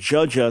God will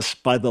judge us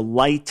by the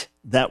light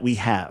that we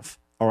have,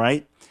 all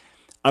right?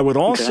 I would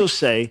also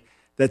say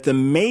that the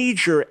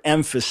major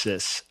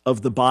emphasis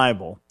of the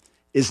Bible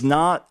is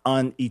not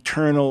on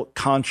eternal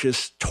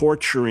conscious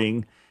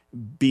torturing,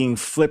 being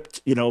flipped,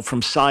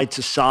 from side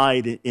to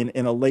side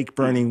in a lake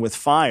burning with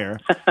fire,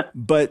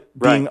 but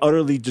being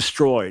utterly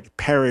destroyed,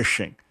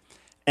 perishing.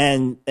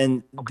 And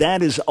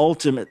that is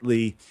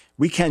ultimately,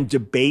 we can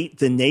debate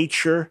the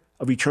nature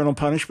of eternal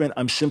punishment.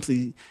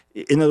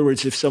 In other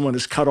words, if someone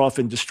is cut off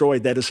and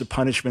destroyed, that is a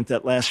punishment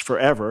that lasts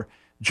forever,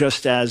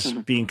 just as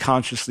being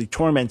consciously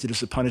tormented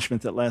is a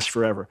punishment that lasts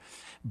forever.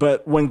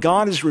 But when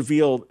God is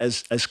revealed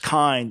as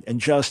kind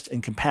and just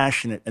and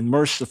compassionate and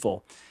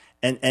merciful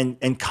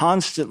and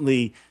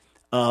constantly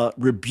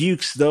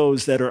rebukes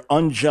those that are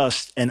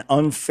unjust and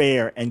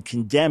unfair and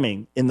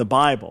condemning in the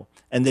Bible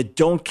and that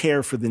don't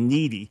care for the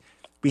needy,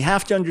 we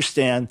have to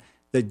understand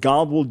that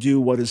God will do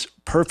what is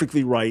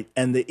perfectly right.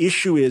 And the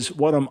issue is,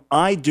 what am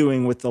I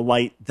doing with the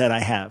light that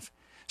I have?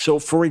 So,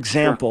 for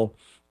example,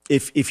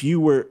 if you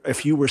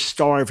were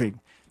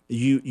starving,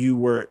 you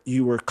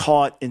were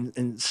caught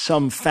in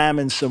some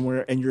famine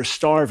somewhere and you're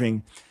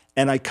starving,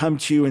 and I come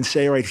to you and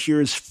say, all right,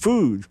 here's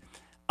food.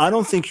 I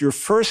don't think your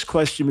first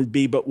question would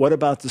be, but what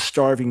about the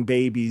starving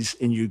babies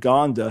in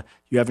Uganda?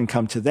 You haven't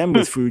come to them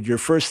with food. Your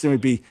first thing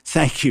would be,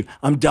 thank you,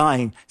 I'm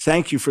dying.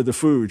 Thank you for the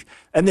food.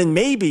 And then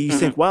maybe you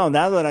think, wow,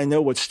 now that I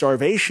know what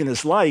starvation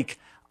is like,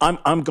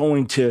 I'm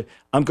going to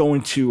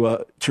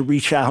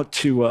reach out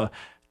to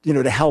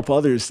help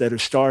others that are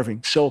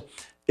starving. So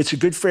it's a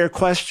good, fair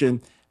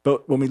question.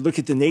 But when we look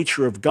at the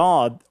nature of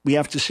God, we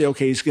have to say,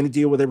 okay, he's going to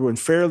deal with everyone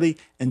fairly.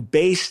 And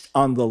based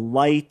on the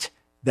light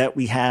that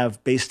we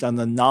have, based on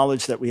the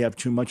knowledge that we have,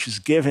 too much is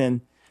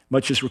given,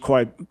 much is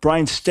required.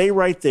 Brian, stay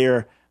right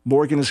there.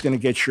 Morgan is going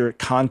to get your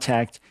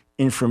contact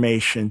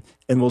information,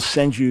 and we'll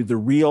send you the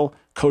real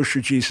Kosher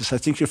Jesus. I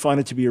think you'll find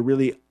it to be a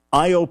really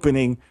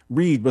eye-opening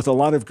read with a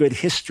lot of good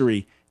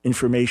history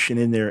information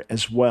in there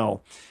as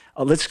well.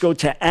 Let's go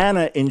to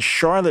Anna in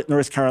Charlotte,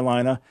 North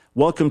Carolina.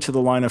 Welcome to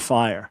the Line of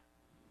Fire.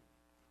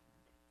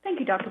 Thank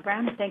you, Dr.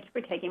 Brown, and thank you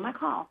for taking my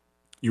call.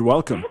 You're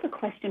welcome. I have a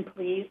question,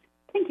 please.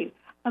 Thank you.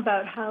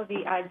 About how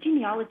the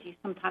genealogies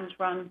sometimes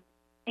run,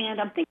 and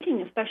I'm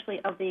thinking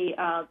especially of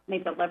the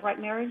maybe the Levirate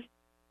marriage.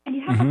 And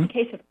you have the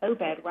case of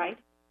Obed, right?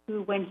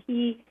 Who, when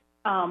he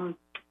does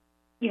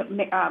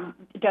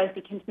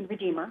the kinsman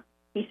redeemer,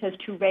 he says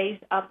to raise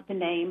up the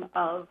name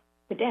of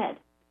the dead.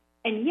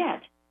 And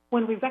yet,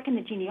 when we reckon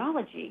the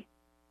genealogy,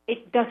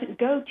 it doesn't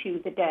go to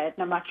the dead.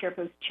 And I'm not sure if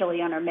it was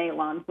Chilion or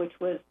Mahlon, which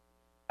was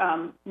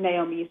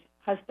Naomi's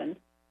husband,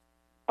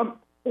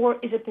 or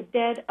is it the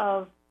dead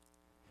of,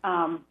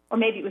 or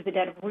maybe it was the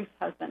dead of Ruth's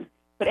husband.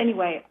 But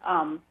anyway,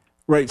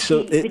 right.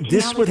 So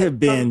this would have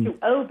been through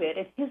Obed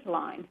and his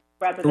line,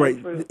 rather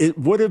than through. It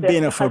would have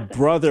been if husband. a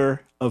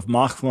brother of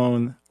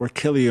Machlon or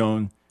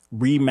Chilion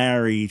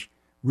remarried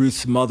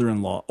Ruth's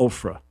mother-in-law,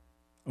 Ophrah.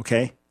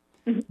 Okay,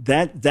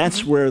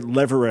 that's where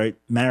Levirate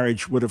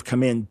marriage would have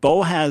come in.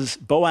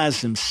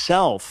 Boaz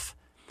himself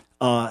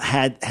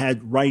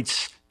had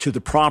rights to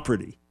the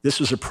property. This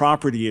was a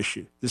property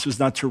issue. This was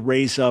not to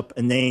raise up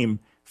a name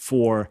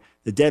for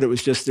the dead. It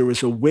was just there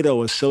was a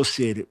widow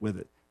associated with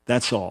it.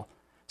 That's all.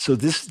 So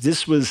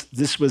this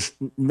was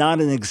not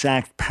an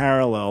exact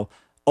parallel.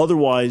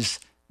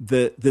 Otherwise,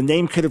 the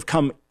name could have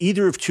come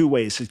either of two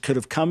ways. It could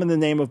have come in the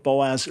name of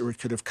Boaz, or it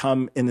could have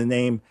come in the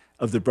name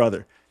of the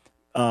brother,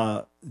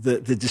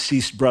 the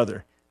deceased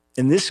brother.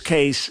 In this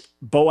case,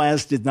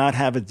 Boaz did not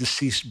have a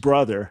deceased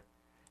brother,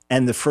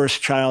 and the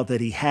first child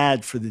that he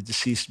had for the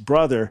deceased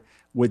brother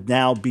would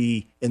now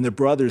be in the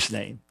brother's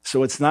name.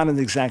 So it's not an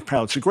exact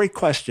parallel. It's a great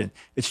question.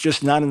 It's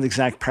just not an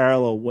exact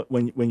parallel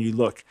when you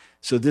look.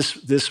 So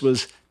this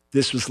was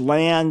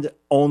land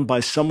owned by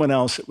someone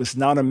else. It was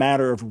not a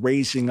matter of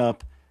raising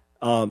up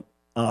the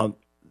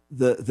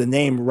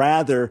name.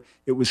 Rather,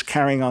 it was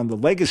carrying on the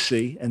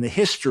legacy and the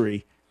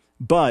history,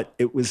 but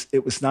it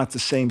was not the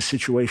same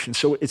situation.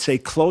 So it's a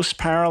close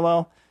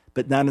parallel,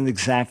 but not an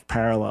exact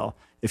parallel.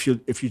 If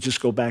you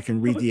just go back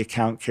and read the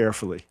account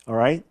carefully, all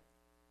right?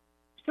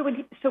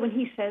 So when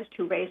he says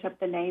to raise up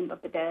the name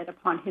of the dead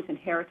upon his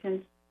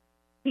inheritance,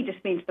 he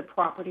just means the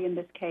property in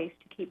this case,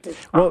 to keep his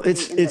property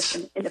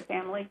in the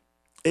family?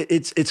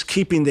 It's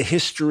keeping the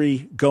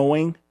history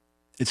going.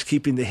 It's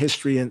keeping the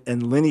history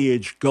and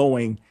lineage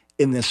going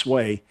in this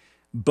way.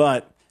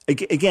 But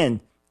again,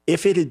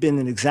 if it had been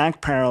an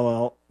exact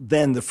parallel,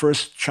 then the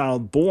first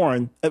child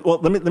born, well,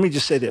 let me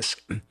just say this.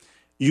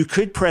 You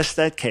could press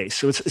that case.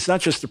 So it's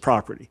not just the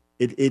property.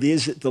 It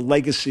is the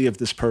legacy of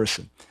this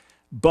person.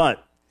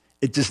 But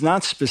it does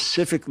not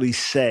specifically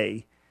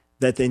say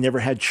that they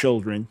never had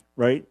children,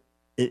 right,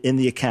 in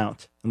the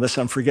account, unless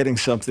I'm forgetting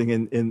something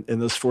in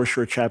those 4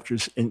 short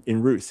chapters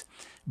in Ruth.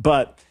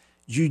 But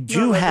you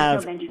do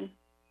have,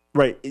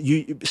 right,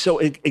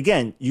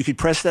 again, you could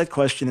press that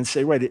question and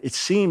say, right, it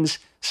seems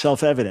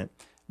self-evident.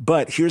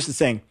 But here's the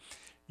thing.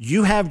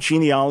 You have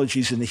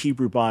genealogies in the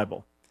Hebrew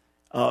Bible.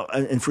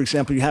 And for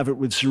example, you have it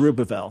with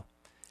Zerubbabel.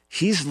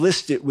 He's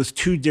listed with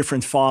 2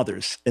 different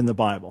fathers in the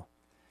Bible.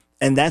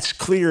 And that's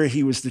clear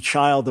he was the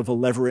child of a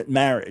Levirate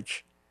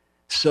marriage.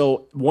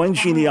 So one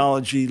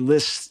genealogy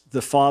lists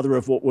the father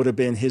of what would have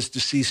been his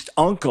deceased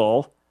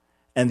uncle,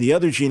 and the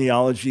other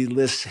genealogy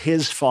lists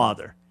his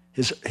father,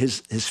 his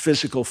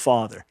physical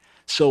father.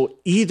 So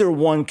either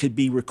one could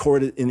be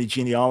recorded in the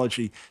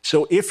genealogy.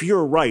 So if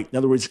you're right, in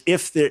other words,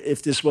 if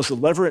this was a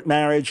Levirate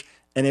marriage,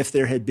 and if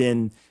there had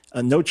been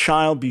no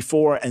child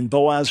before, and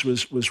Boaz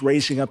was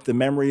raising up the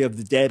memory of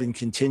the dead and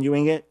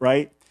continuing it,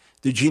 right?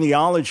 The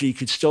genealogy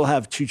could still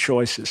have 2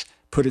 choices.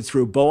 Put it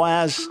through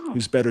Boaz,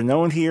 who's better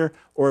known here,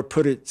 or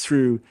put it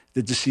through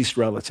the deceased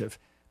relative,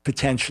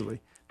 potentially.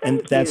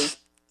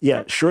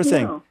 Sure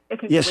thing.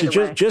 Yeah,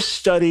 so just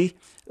study,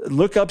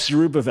 look up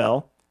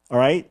Zerubbabel, all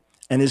right?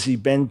 And is he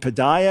Ben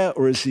Padiah,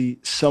 or is he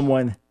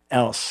someone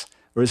else?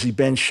 Or is he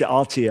Ben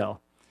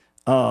Shealtiel?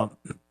 I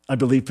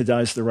believe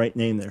Padiah is the right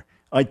name there.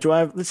 All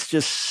right, let's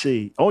just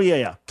see. Oh,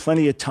 yeah.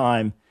 Plenty of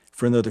time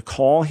for another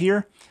call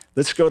here.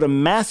 Let's go to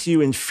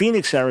Matthew in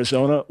Phoenix,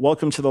 Arizona.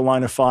 Welcome to the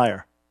Line of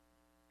Fire.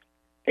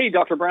 Hey,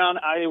 Dr. Brown.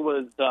 I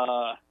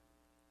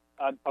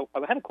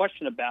had a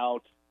question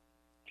about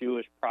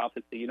Jewish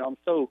prophecy.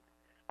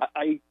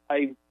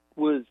 I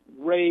was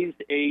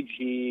raised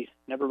AG,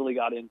 never really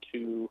got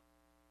into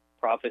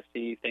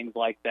prophecy, things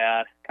like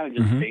that, kind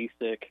of just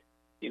basic,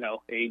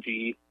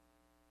 AG,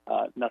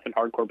 nothing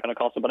hardcore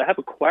Pentecostal. But I have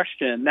a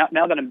question. Now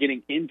that I'm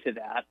getting into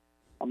that,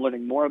 I'm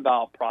learning more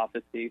about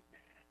prophecy.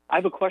 I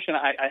have a question.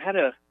 I had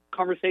a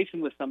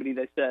conversation with somebody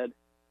that said,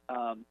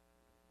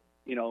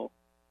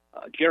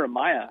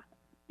 Jeremiah,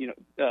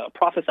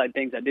 prophesied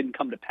things that didn't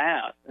come to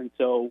pass. And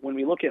so when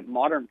we look at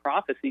modern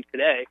prophecy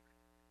today,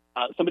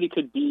 somebody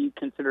could be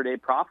considered a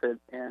prophet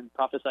and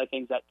prophesy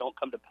things that don't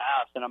come to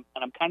pass. And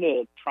I'm kind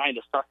of trying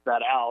to suss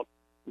that out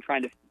and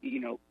trying to,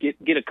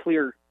 get a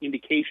clear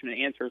indication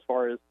and answer as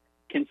far as,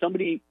 can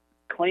somebody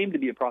claim to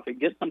be a prophet,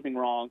 get something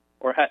wrong,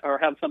 or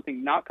have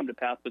something not come to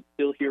pass, but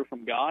still hear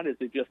from God? Is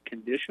it just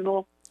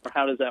conditional, or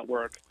how does that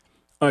work?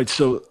 All right,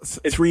 so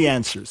three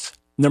answers.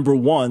 Number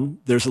one,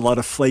 there's a lot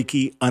of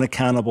flaky,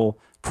 unaccountable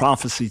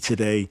prophecy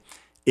today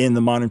in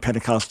the modern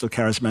Pentecostal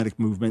charismatic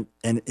movement,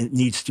 and it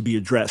needs to be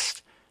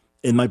addressed.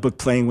 In my book,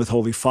 Playing with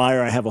Holy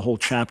Fire, I have a whole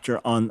chapter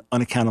on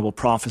unaccountable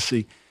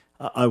prophecy.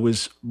 I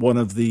was one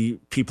of the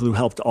people who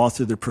helped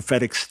author the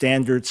prophetic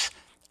standards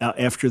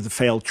after the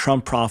failed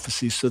Trump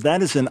prophecy. So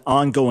that is an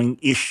ongoing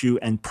issue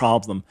and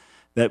problem,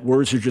 that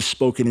words are just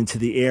spoken into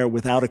the air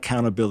without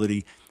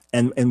accountability,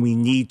 and we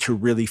need to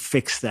really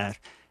fix that.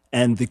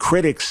 And the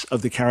critics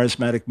of the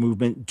charismatic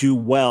movement do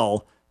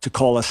well to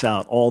call us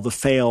out. All the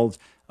failed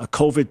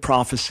COVID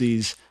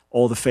prophecies,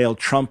 all the failed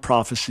Trump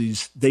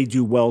prophecies, they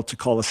do well to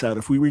call us out.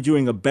 If we were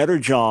doing a better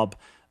job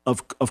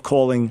of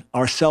calling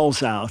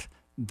ourselves out,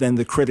 then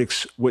the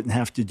critics wouldn't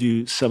have to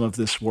do some of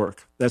this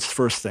work. That's the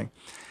first thing.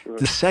 Sure.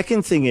 The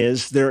second thing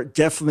is there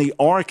definitely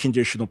are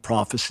conditional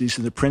prophecies,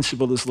 and the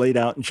principle is laid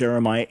out in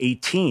Jeremiah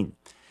 18,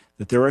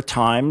 that there are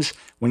times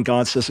when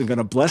God says, I'm going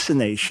to bless a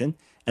nation,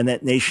 and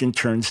that nation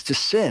turns to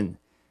sin.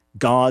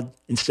 God,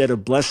 instead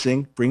of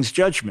blessing, brings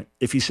judgment.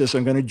 If he says,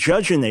 I'm going to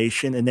judge a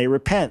nation, and they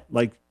repent,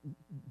 like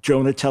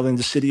Jonah telling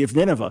the city of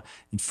Nineveh,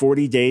 in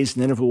 40 days,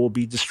 Nineveh will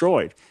be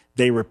destroyed.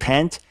 They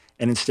repent,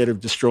 and instead of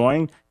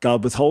destroying,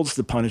 God withholds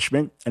the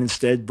punishment and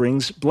instead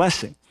brings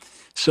blessing.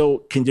 So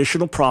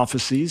conditional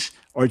prophecies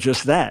are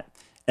just that.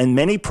 And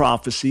many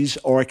prophecies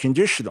are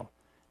conditional,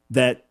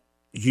 that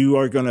you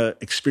are going to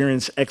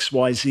experience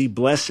XYZ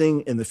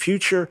blessing in the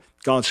future.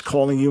 God's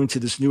calling you into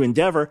this new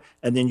endeavor,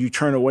 and then you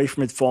turn away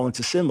from it, fall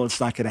into sin. Well, it's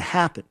not going to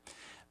happen.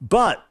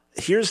 But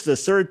here's the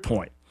third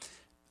point.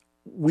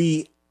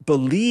 We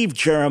believe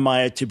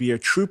Jeremiah to be a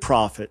true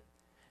prophet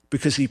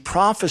because he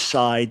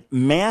prophesied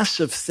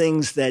massive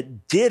things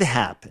that did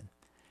happen.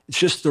 It's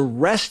just the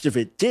rest of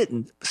it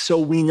didn't, so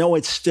we know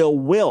it still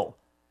will.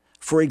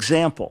 For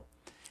example,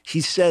 he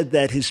said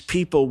that his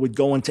people would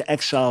go into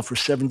exile for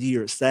 70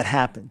 years. That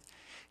happened.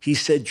 He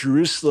said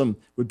Jerusalem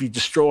would be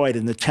destroyed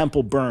and the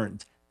temple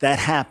burned. That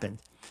happened.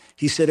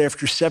 He said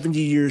after 70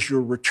 years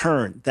you'll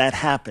return. That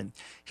happened.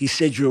 He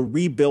said you'll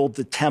rebuild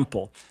the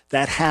temple.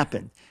 That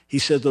happened. He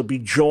said there'll be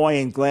joy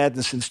and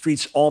gladness in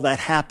streets. All that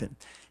happened.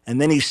 And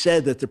then he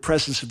said that the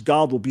presence of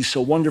God will be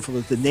so wonderful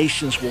that the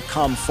nations will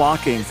come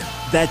flocking.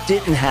 That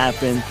didn't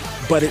happen,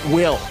 but it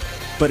will.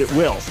 But it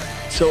will.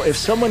 So if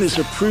someone is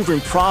a proven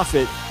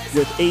prophet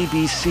with A,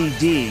 B, C,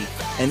 D,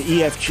 and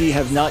E, F, G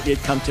have not yet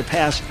come to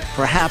pass,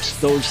 perhaps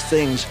those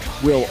things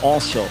will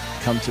also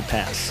come to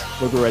pass.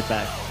 We'll be right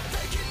back.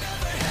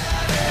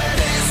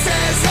 This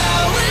is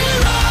how we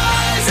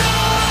rise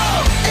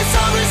up. It's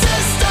our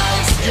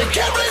resistance. You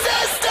can't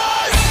resist us.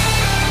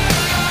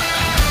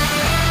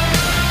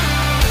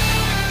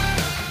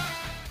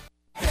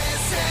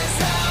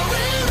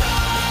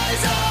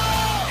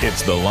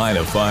 It's The Line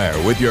of Fire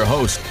with your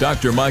host,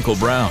 Dr. Michael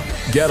Brown.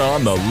 Get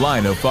on The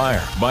Line of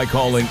Fire by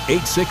calling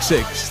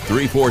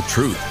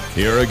 866-34-TRUTH.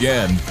 Here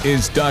again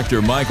is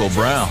Dr. Michael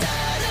Brown.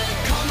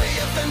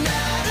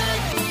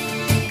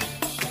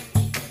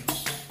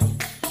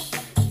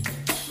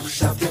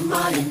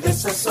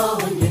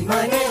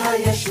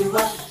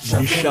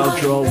 You shall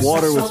draw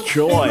water with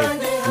joy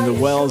from the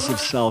wells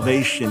of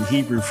salvation.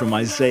 Hebrew from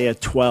Isaiah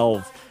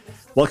 12.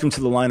 Welcome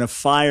to The Line of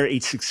Fire,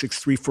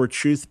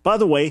 866-34-TRUTH. By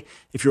the way,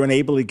 if you're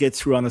unable to get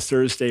through on a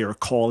Thursday or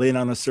call in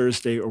on a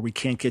Thursday, or we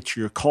can't get to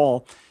your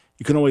call,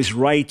 you can always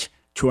write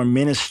to our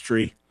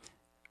ministry.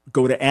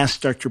 Go to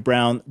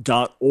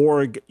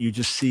AskDrBrown.org. You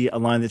just see a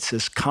line that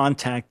says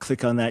contact.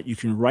 Click on that. You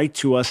can write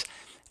to us.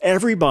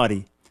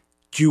 Everybody,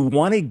 do you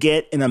want to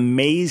get an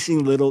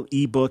amazing little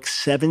ebook,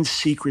 7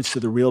 Secrets to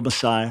the Real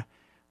Messiah,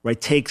 where I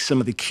take some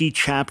of the key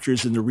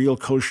chapters in the Real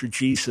Kosher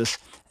Jesus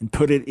and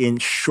put it in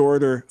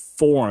shorter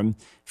form?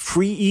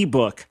 Free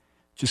ebook.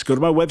 Just go to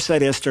my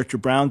website,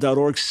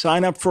 AskDrBrown.org.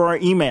 Sign up for our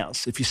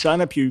emails. If you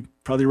sign up, you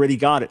probably already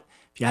got it.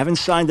 If you haven't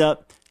signed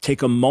up,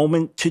 take a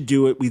moment to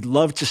do it. We'd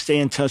love to stay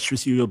in touch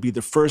with you. You'll be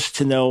the first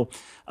to know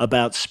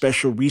about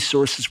special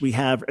resources we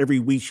have. Every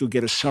week, you'll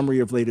get a summary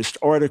of latest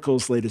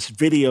articles, latest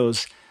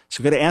videos.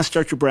 So go to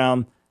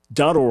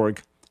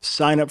AskDrBrown.org.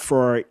 Sign up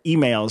for our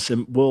emails,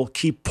 and we'll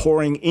keep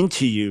pouring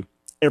into you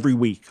every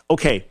week.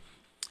 Okay,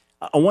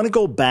 I want to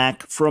go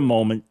back for a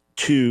moment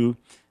to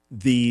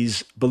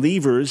these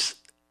believers.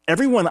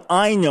 Everyone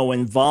I know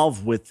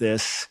involved with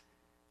this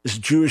is a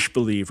Jewish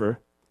believer.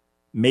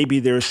 Maybe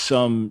there's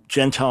some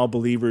Gentile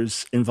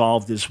believers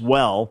involved as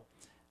well.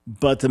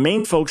 But the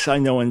main folks I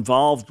know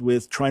involved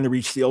with trying to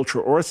reach the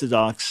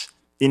ultra-Orthodox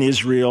in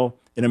Israel,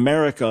 in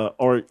America,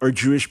 are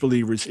Jewish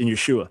believers in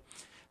Yeshua.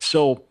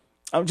 So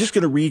I'm just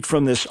going to read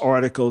from this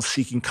article,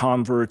 Seeking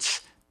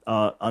Converts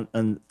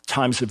on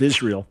Times of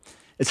Israel.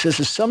 It says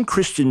that some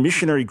Christian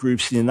missionary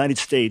groups in the United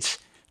States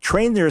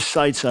train their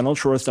sites on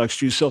ultra-Orthodox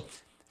Jews. So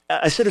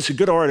I said it's a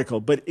good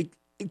article, but it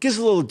gives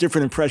a little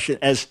different impression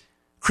as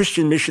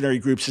Christian missionary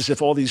groups, as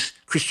if all these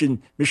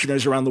Christian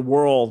missionaries around the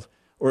world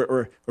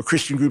or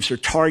Christian groups are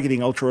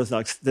targeting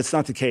ultra-Orthodox. That's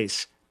not the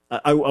case.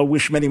 I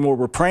wish many more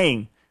were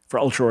praying for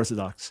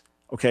ultra-Orthodox,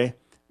 okay?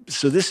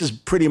 So this is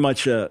pretty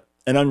much an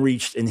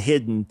unreached and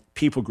hidden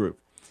people group.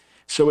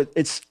 So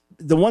it's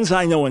the ones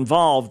I know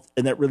involved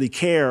and that really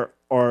care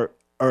are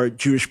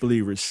Jewish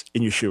believers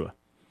in Yeshua.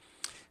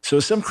 So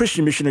some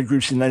Christian missionary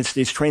groups in the United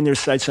States train their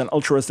sites on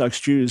ultra-Orthodox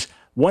Jews.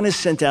 One has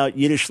sent out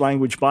Yiddish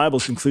language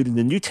Bibles, including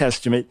the New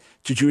Testament,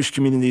 to Jewish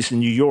communities in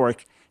New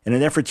York in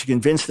an effort to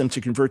convince them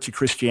to convert to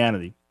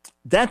Christianity.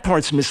 That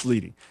part's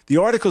misleading. The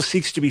article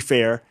seeks to be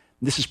fair.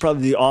 This is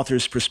probably the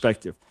author's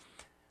perspective.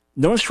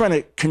 No one's trying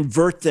to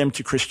convert them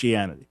to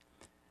Christianity.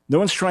 No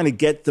one's trying to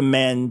get the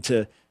men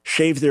to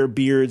shave their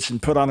beards and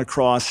put on a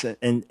cross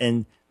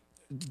and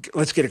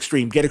let's get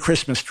extreme, get a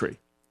Christmas tree,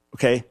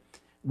 okay?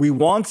 We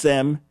want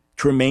them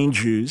to remain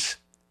Jews.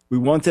 We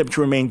want them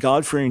to remain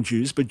God-fearing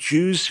Jews, but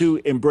Jews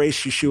who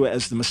embrace Yeshua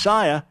as the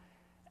Messiah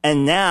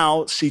and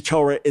now see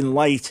Torah in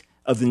light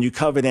of the New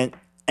Covenant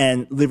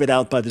and live it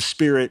out by the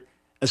Spirit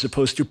as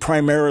opposed to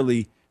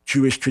primarily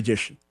Jewish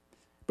tradition.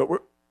 But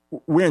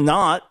we're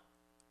not.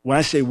 When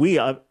I say we,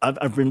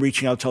 I've been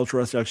reaching out to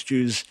ultra-Orthodox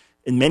Jews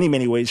in many,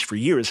 many ways for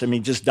years. I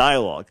mean, just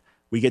dialogue.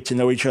 We get to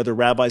know each other,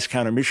 rabbis,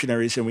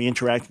 counter-missionaries, and we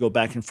interact and go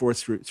back and forth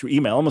through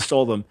email. Almost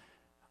all of them,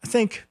 I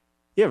think,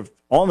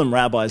 all of them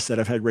rabbis that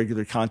I've had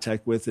regular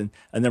contact with, and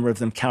a number of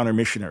them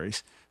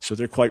counter-missionaries. So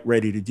they're quite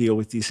ready to deal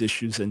with these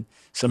issues, and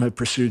some have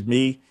pursued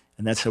me,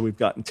 and that's how we've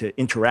gotten to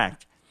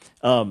interact.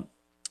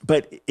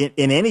 But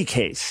in any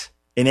case,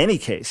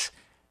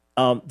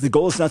 the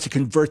goal is not to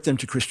convert them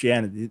to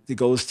Christianity. The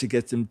goal is to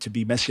get them to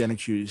be Messianic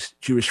Jews,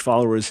 Jewish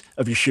followers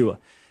of Yeshua.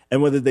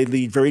 And whether they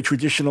lead very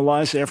traditional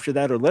lives after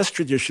that or less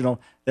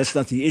traditional, that's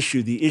not the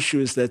issue. The issue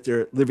is that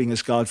they're living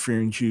as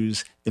God-fearing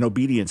Jews in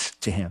obedience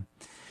to him.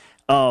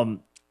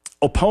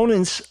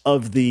 Opponents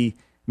of the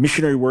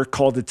missionary work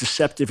called it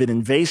deceptive and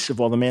invasive,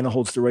 while the man who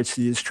holds the rights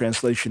to this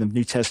translation of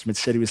New Testament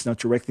said he was not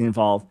directly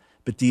involved,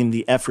 but deemed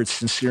the efforts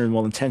sincere and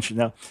well-intentioned.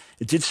 Now,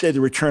 it did say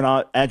the return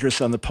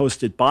address on the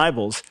posted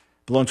Bibles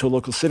belonged to a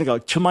local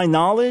synagogue. To my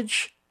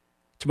knowledge,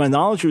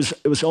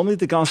 it was only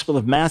the Gospel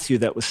of Matthew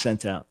that was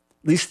sent out.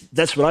 At least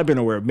that's what I've been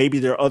aware of. Maybe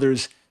there are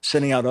others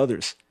sending out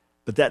others,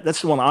 but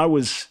that's the one I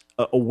was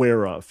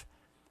aware of.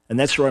 And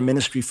that's where our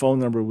ministry phone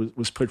number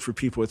was put for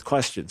people with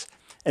questions.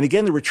 And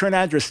again, the return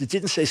address, it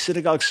didn't say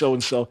synagogue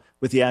so-and-so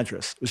with the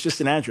address. It was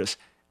just an address.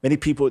 Many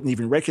people didn't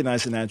even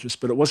recognize an address,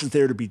 but it wasn't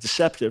there to be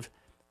deceptive.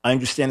 I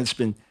understand it's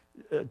been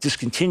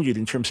discontinued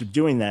in terms of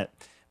doing that,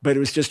 but it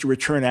was just a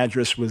return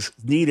address was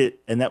needed,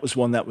 and that was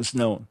one that was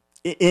known.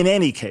 In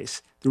any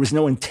case, there was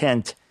no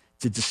intent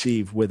to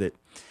deceive with it.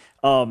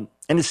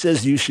 And it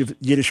says the use of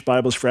Yiddish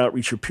Bibles for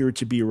outreach appeared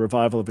to be a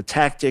revival of a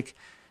tactic.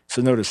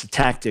 So notice the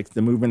tactic,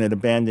 the movement had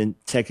abandoned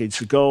decades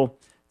ago.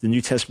 The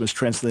New Testament was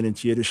translated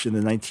into Yiddish in the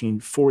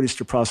 1940s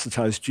to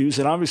proselytize Jews,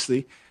 and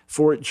obviously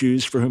for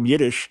Jews for whom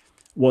Yiddish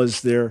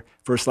was their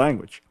first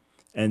language.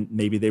 And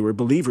maybe they were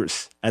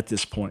believers at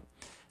this point.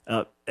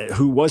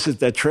 Who was it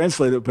that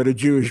translated but a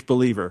Jewish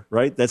believer,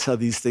 right? That's how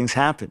these things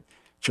happen.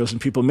 Chosen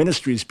People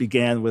Ministries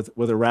began with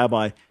a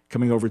rabbi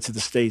coming over to the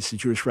States, a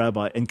Jewish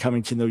rabbi, and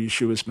coming to know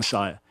Yeshua as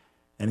Messiah.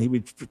 And he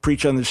would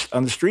preach on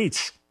the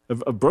streets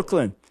of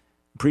Brooklyn,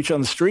 preach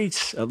on the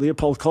streets at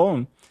Leopold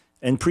Koln,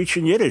 and preach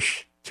in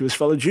Yiddish to his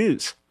fellow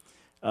Jews.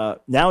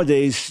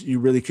 Nowadays, you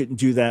really couldn't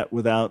do that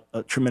without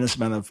a tremendous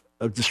amount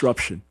of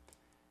disruption.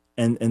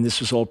 And this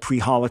was all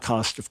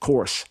pre-Holocaust, of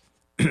course,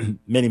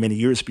 many, many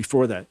years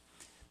before that.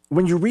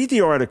 When you read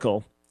the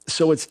article,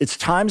 so it's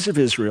Times of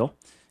Israel.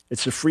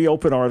 It's a free,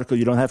 open article.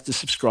 You don't have to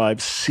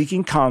subscribe.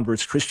 Seeking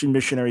Converts, Christian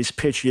Missionaries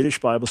Pitch Yiddish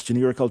Bibles to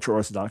New York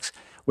Ultra-Orthodox.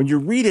 When you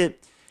read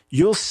it,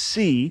 you'll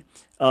see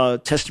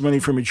testimony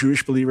from a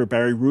Jewish believer,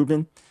 Barry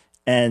Rubin,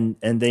 and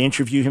they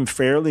interview him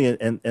fairly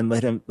and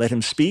let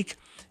him speak.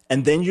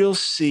 And then you'll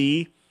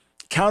see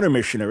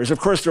counter-missionaries. Of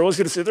course, they're always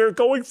going to say they're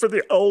going for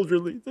the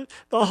elderly,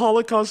 the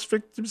Holocaust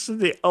victims and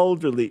the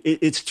elderly.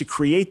 It's to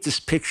create this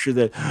picture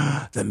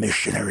that the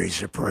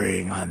missionaries are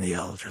preying on the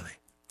elderly.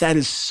 That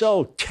is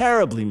so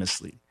terribly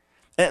misleading.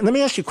 And let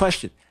me ask you a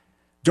question.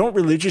 Don't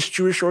religious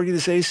Jewish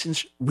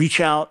organizations reach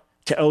out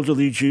to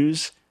elderly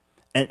Jews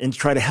and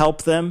try to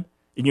help them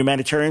in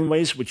humanitarian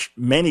ways, which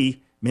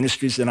many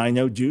ministries that I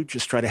know do,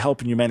 just try to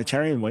help in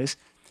humanitarian ways?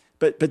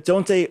 But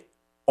don't they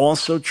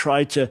also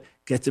try to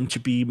get them to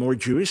be more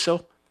Jewish?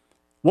 So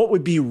what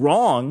would be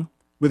wrong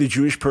with a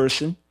Jewish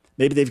person?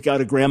 Maybe they've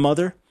got a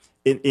grandmother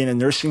in a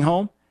nursing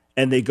home,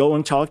 and they go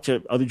and talk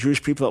to other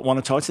Jewish people that want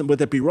to talk to them. Would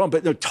that be wrong?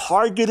 But they're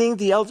targeting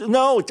the elderly.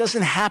 No, it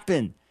doesn't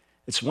happen.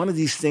 It's one of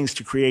these things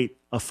to create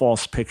a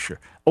false picture.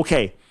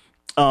 Okay,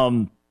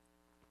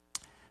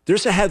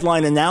 there's a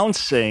headline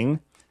announcing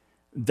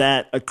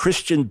that a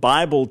Christian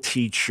Bible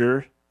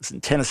teacher in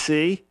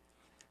Tennessee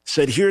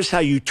said, here's how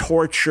you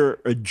torture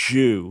a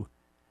Jew.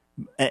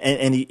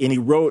 And he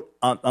wrote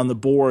on the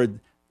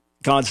board,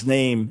 God's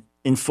name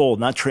in full,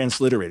 not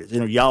transliterated,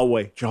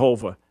 Yahweh,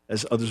 Jehovah,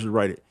 as others would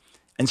write it.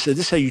 And so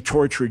this is how you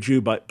torture a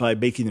Jew, by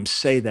making them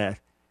say that,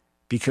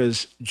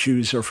 because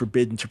Jews are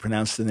forbidden to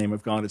pronounce the name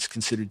of God. It's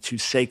considered too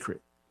sacred.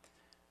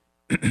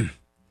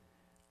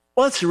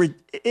 Well,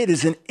 it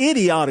is an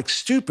idiotic,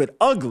 stupid,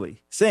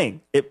 ugly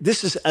thing.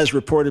 This is as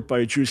reported by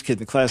a Jewish kid in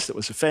the class that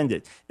was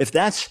offended. If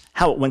that's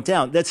how it went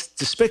down, that's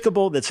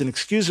despicable, that's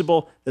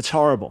inexcusable, that's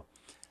horrible.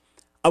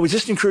 I would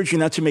just encourage you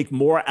not to make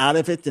more out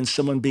of it than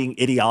someone being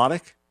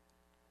idiotic,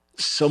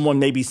 someone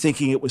maybe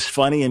thinking it was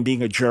funny and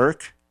being a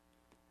jerk.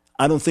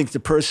 I don't think the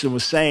person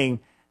was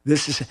saying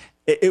this is,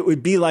 it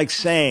would be like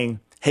saying,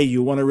 hey,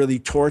 you want to really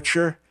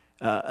torture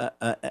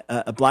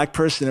a black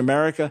person in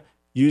America?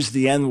 Use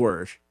the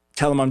N-word.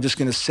 Tell them I'm just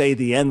going to say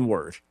the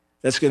N-word.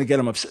 That's going to get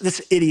them upset.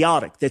 That's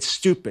idiotic. That's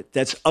stupid.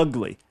 That's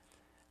ugly.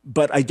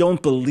 But I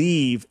don't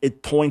believe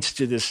it points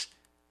to this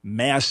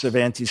massive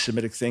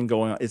anti-Semitic thing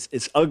going on.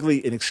 It's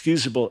ugly,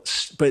 inexcusable.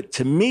 But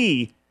to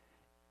me,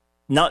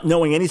 not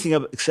knowing anything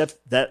except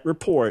that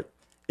report,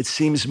 it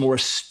seems more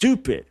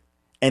stupid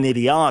and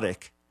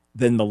idiotic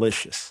than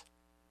malicious.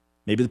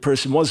 Maybe the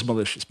person was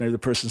malicious. Maybe the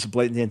person's a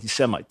blatant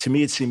anti-Semite. To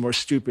me, it seemed more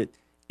stupid,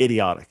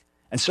 idiotic,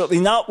 and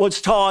certainly not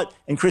what's taught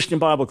in Christian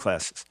Bible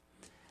classes.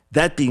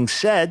 That being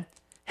said,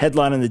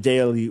 headline in the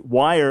Daily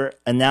Wire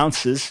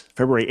announces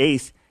February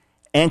 8th,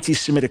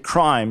 anti-Semitic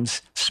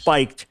crimes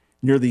spiked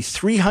nearly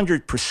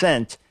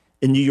 300%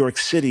 in New York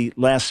City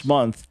last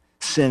month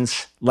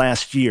since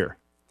last year.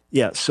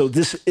 Yeah, so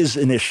this is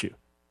an issue.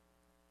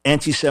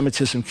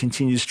 Anti-Semitism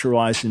continues to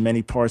rise in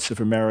many parts of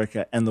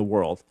America and the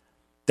world.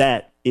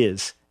 That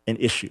is an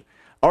issue.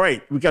 All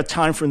right, we got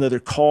time for another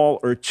call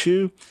or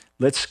two.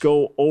 Let's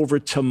go over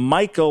to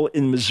Michael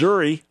in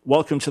Missouri.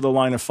 Welcome to the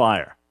Line of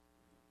Fire.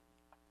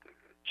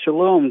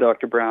 Shalom,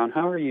 Dr. Brown.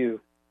 How are you?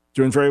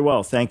 Doing very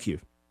well, thank you.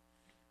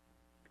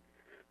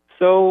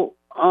 So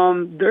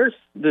there's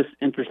this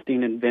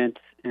interesting event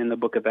in the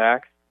book of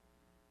Acts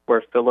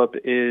where Philip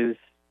is,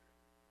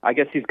 I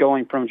guess he's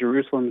going from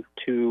Jerusalem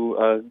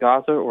to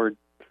Gaza, or...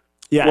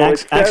 Yeah, well,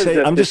 Acts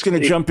 8, I'm just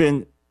going to jump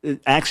in.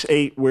 Acts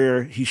 8,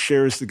 where he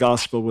shares the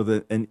gospel with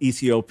an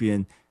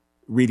Ethiopian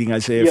reading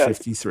Isaiah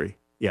 53.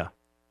 Yeah.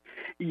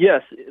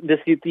 Yes, this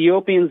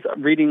Ethiopian's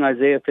reading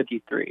Isaiah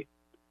 53.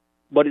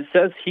 But it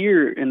says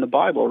here in the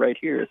Bible, right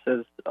here, it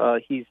says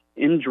he's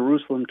in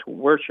Jerusalem to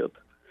worship.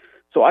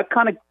 So I've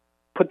kind of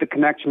put the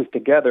connections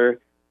together.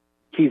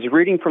 He's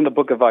reading from the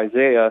book of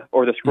Isaiah,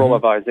 or the scroll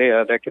of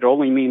Isaiah. That could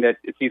only mean that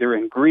it's either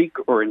in Greek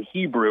or in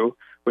Hebrew,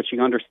 which he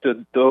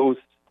understood those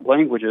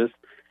languages.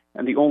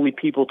 And the only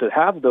people to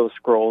have those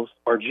scrolls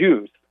are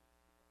Jews.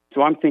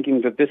 So I'm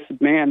thinking that this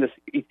man, this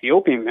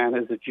Ethiopian man,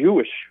 is a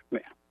Jewish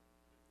man.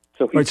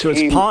 So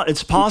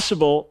it's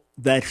possible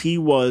that he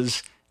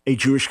was a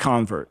Jewish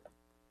convert.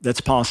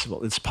 That's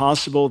possible. It's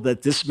possible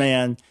that this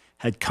man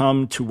had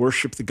come to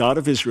worship the God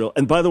of Israel.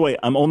 And by the way,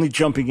 I'm only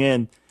jumping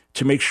in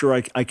to make sure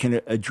I can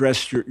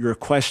address your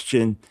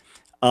question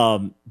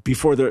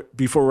before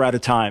we're out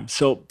of time.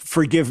 So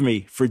forgive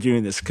me for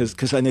doing this,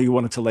 because I know you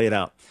wanted to lay it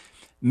out.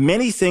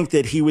 Many think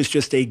that he was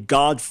just a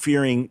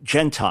God-fearing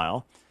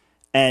Gentile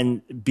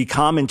and be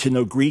common to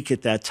know Greek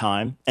at that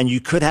time, and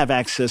you could have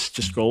access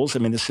to scrolls. I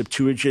mean, the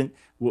Septuagint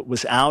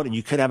was out, and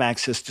you could have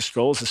access to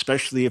scrolls,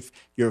 especially if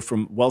you're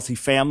from wealthy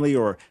family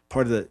or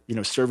part of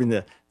the, serving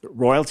the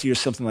royalty or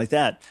something like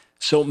that.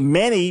 So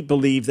many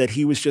believe that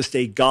he was just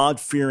a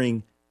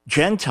God-fearing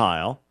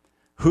Gentile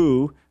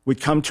who would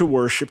come to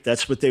worship.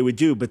 That's what they would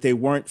do, but they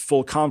weren't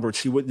full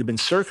converts. He wouldn't have been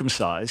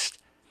circumcised.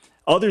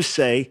 Others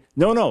say,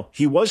 no,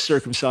 he was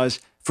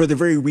circumcised for the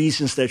very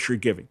reasons that you're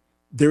giving.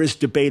 There is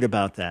debate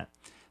about that.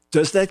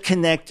 Does that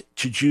connect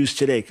to Jews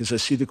today? Because I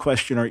see the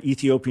question, are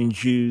Ethiopian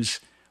Jews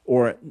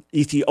or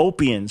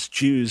Ethiopians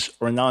Jews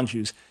or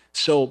non-Jews?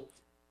 So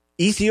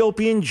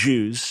Ethiopian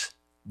Jews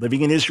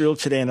living in Israel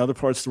today and other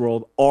parts of the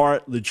world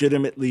are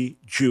legitimately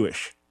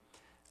Jewish.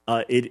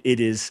 It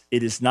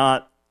is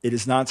not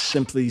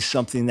simply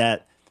something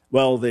that,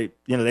 well, they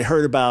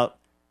heard about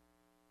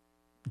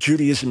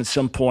Judaism at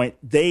some point.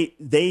 They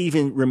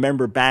even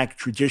remember back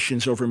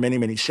traditions over many,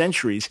 many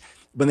centuries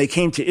when they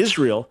came to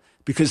Israel,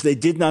 because they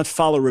did not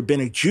follow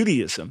rabbinic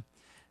Judaism.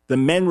 The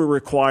men were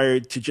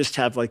required to just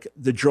have like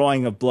the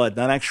drawing of blood,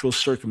 not actual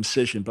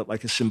circumcision, but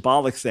like a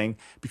symbolic thing,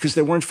 because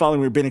they weren't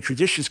following rabbinic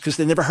traditions because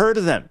they never heard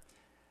of them.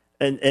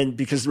 And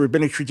because the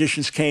rabbinic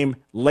traditions came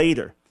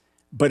later.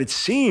 But it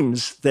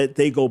seems that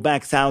they go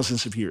back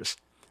thousands of years.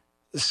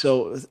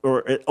 So,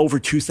 or over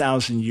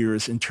 2,000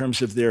 years in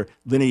terms of their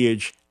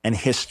lineage and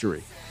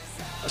history.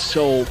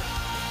 So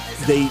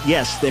they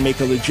make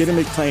a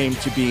legitimate claim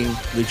to being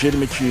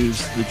legitimate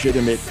Jews,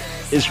 legitimate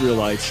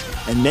Israelites,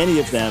 and many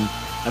of them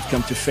have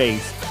come to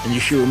faith. And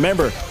you should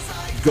remember,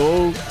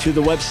 go to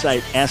the website,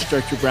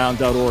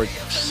 AskDrBrown.org,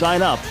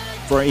 sign up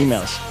for our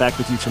emails. Back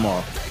with you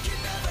tomorrow.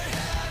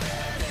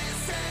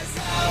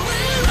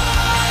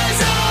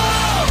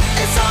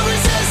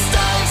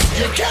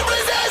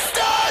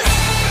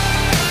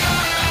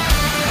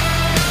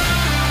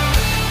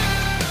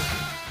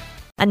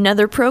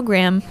 Another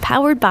program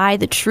powered by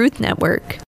the Truth Network.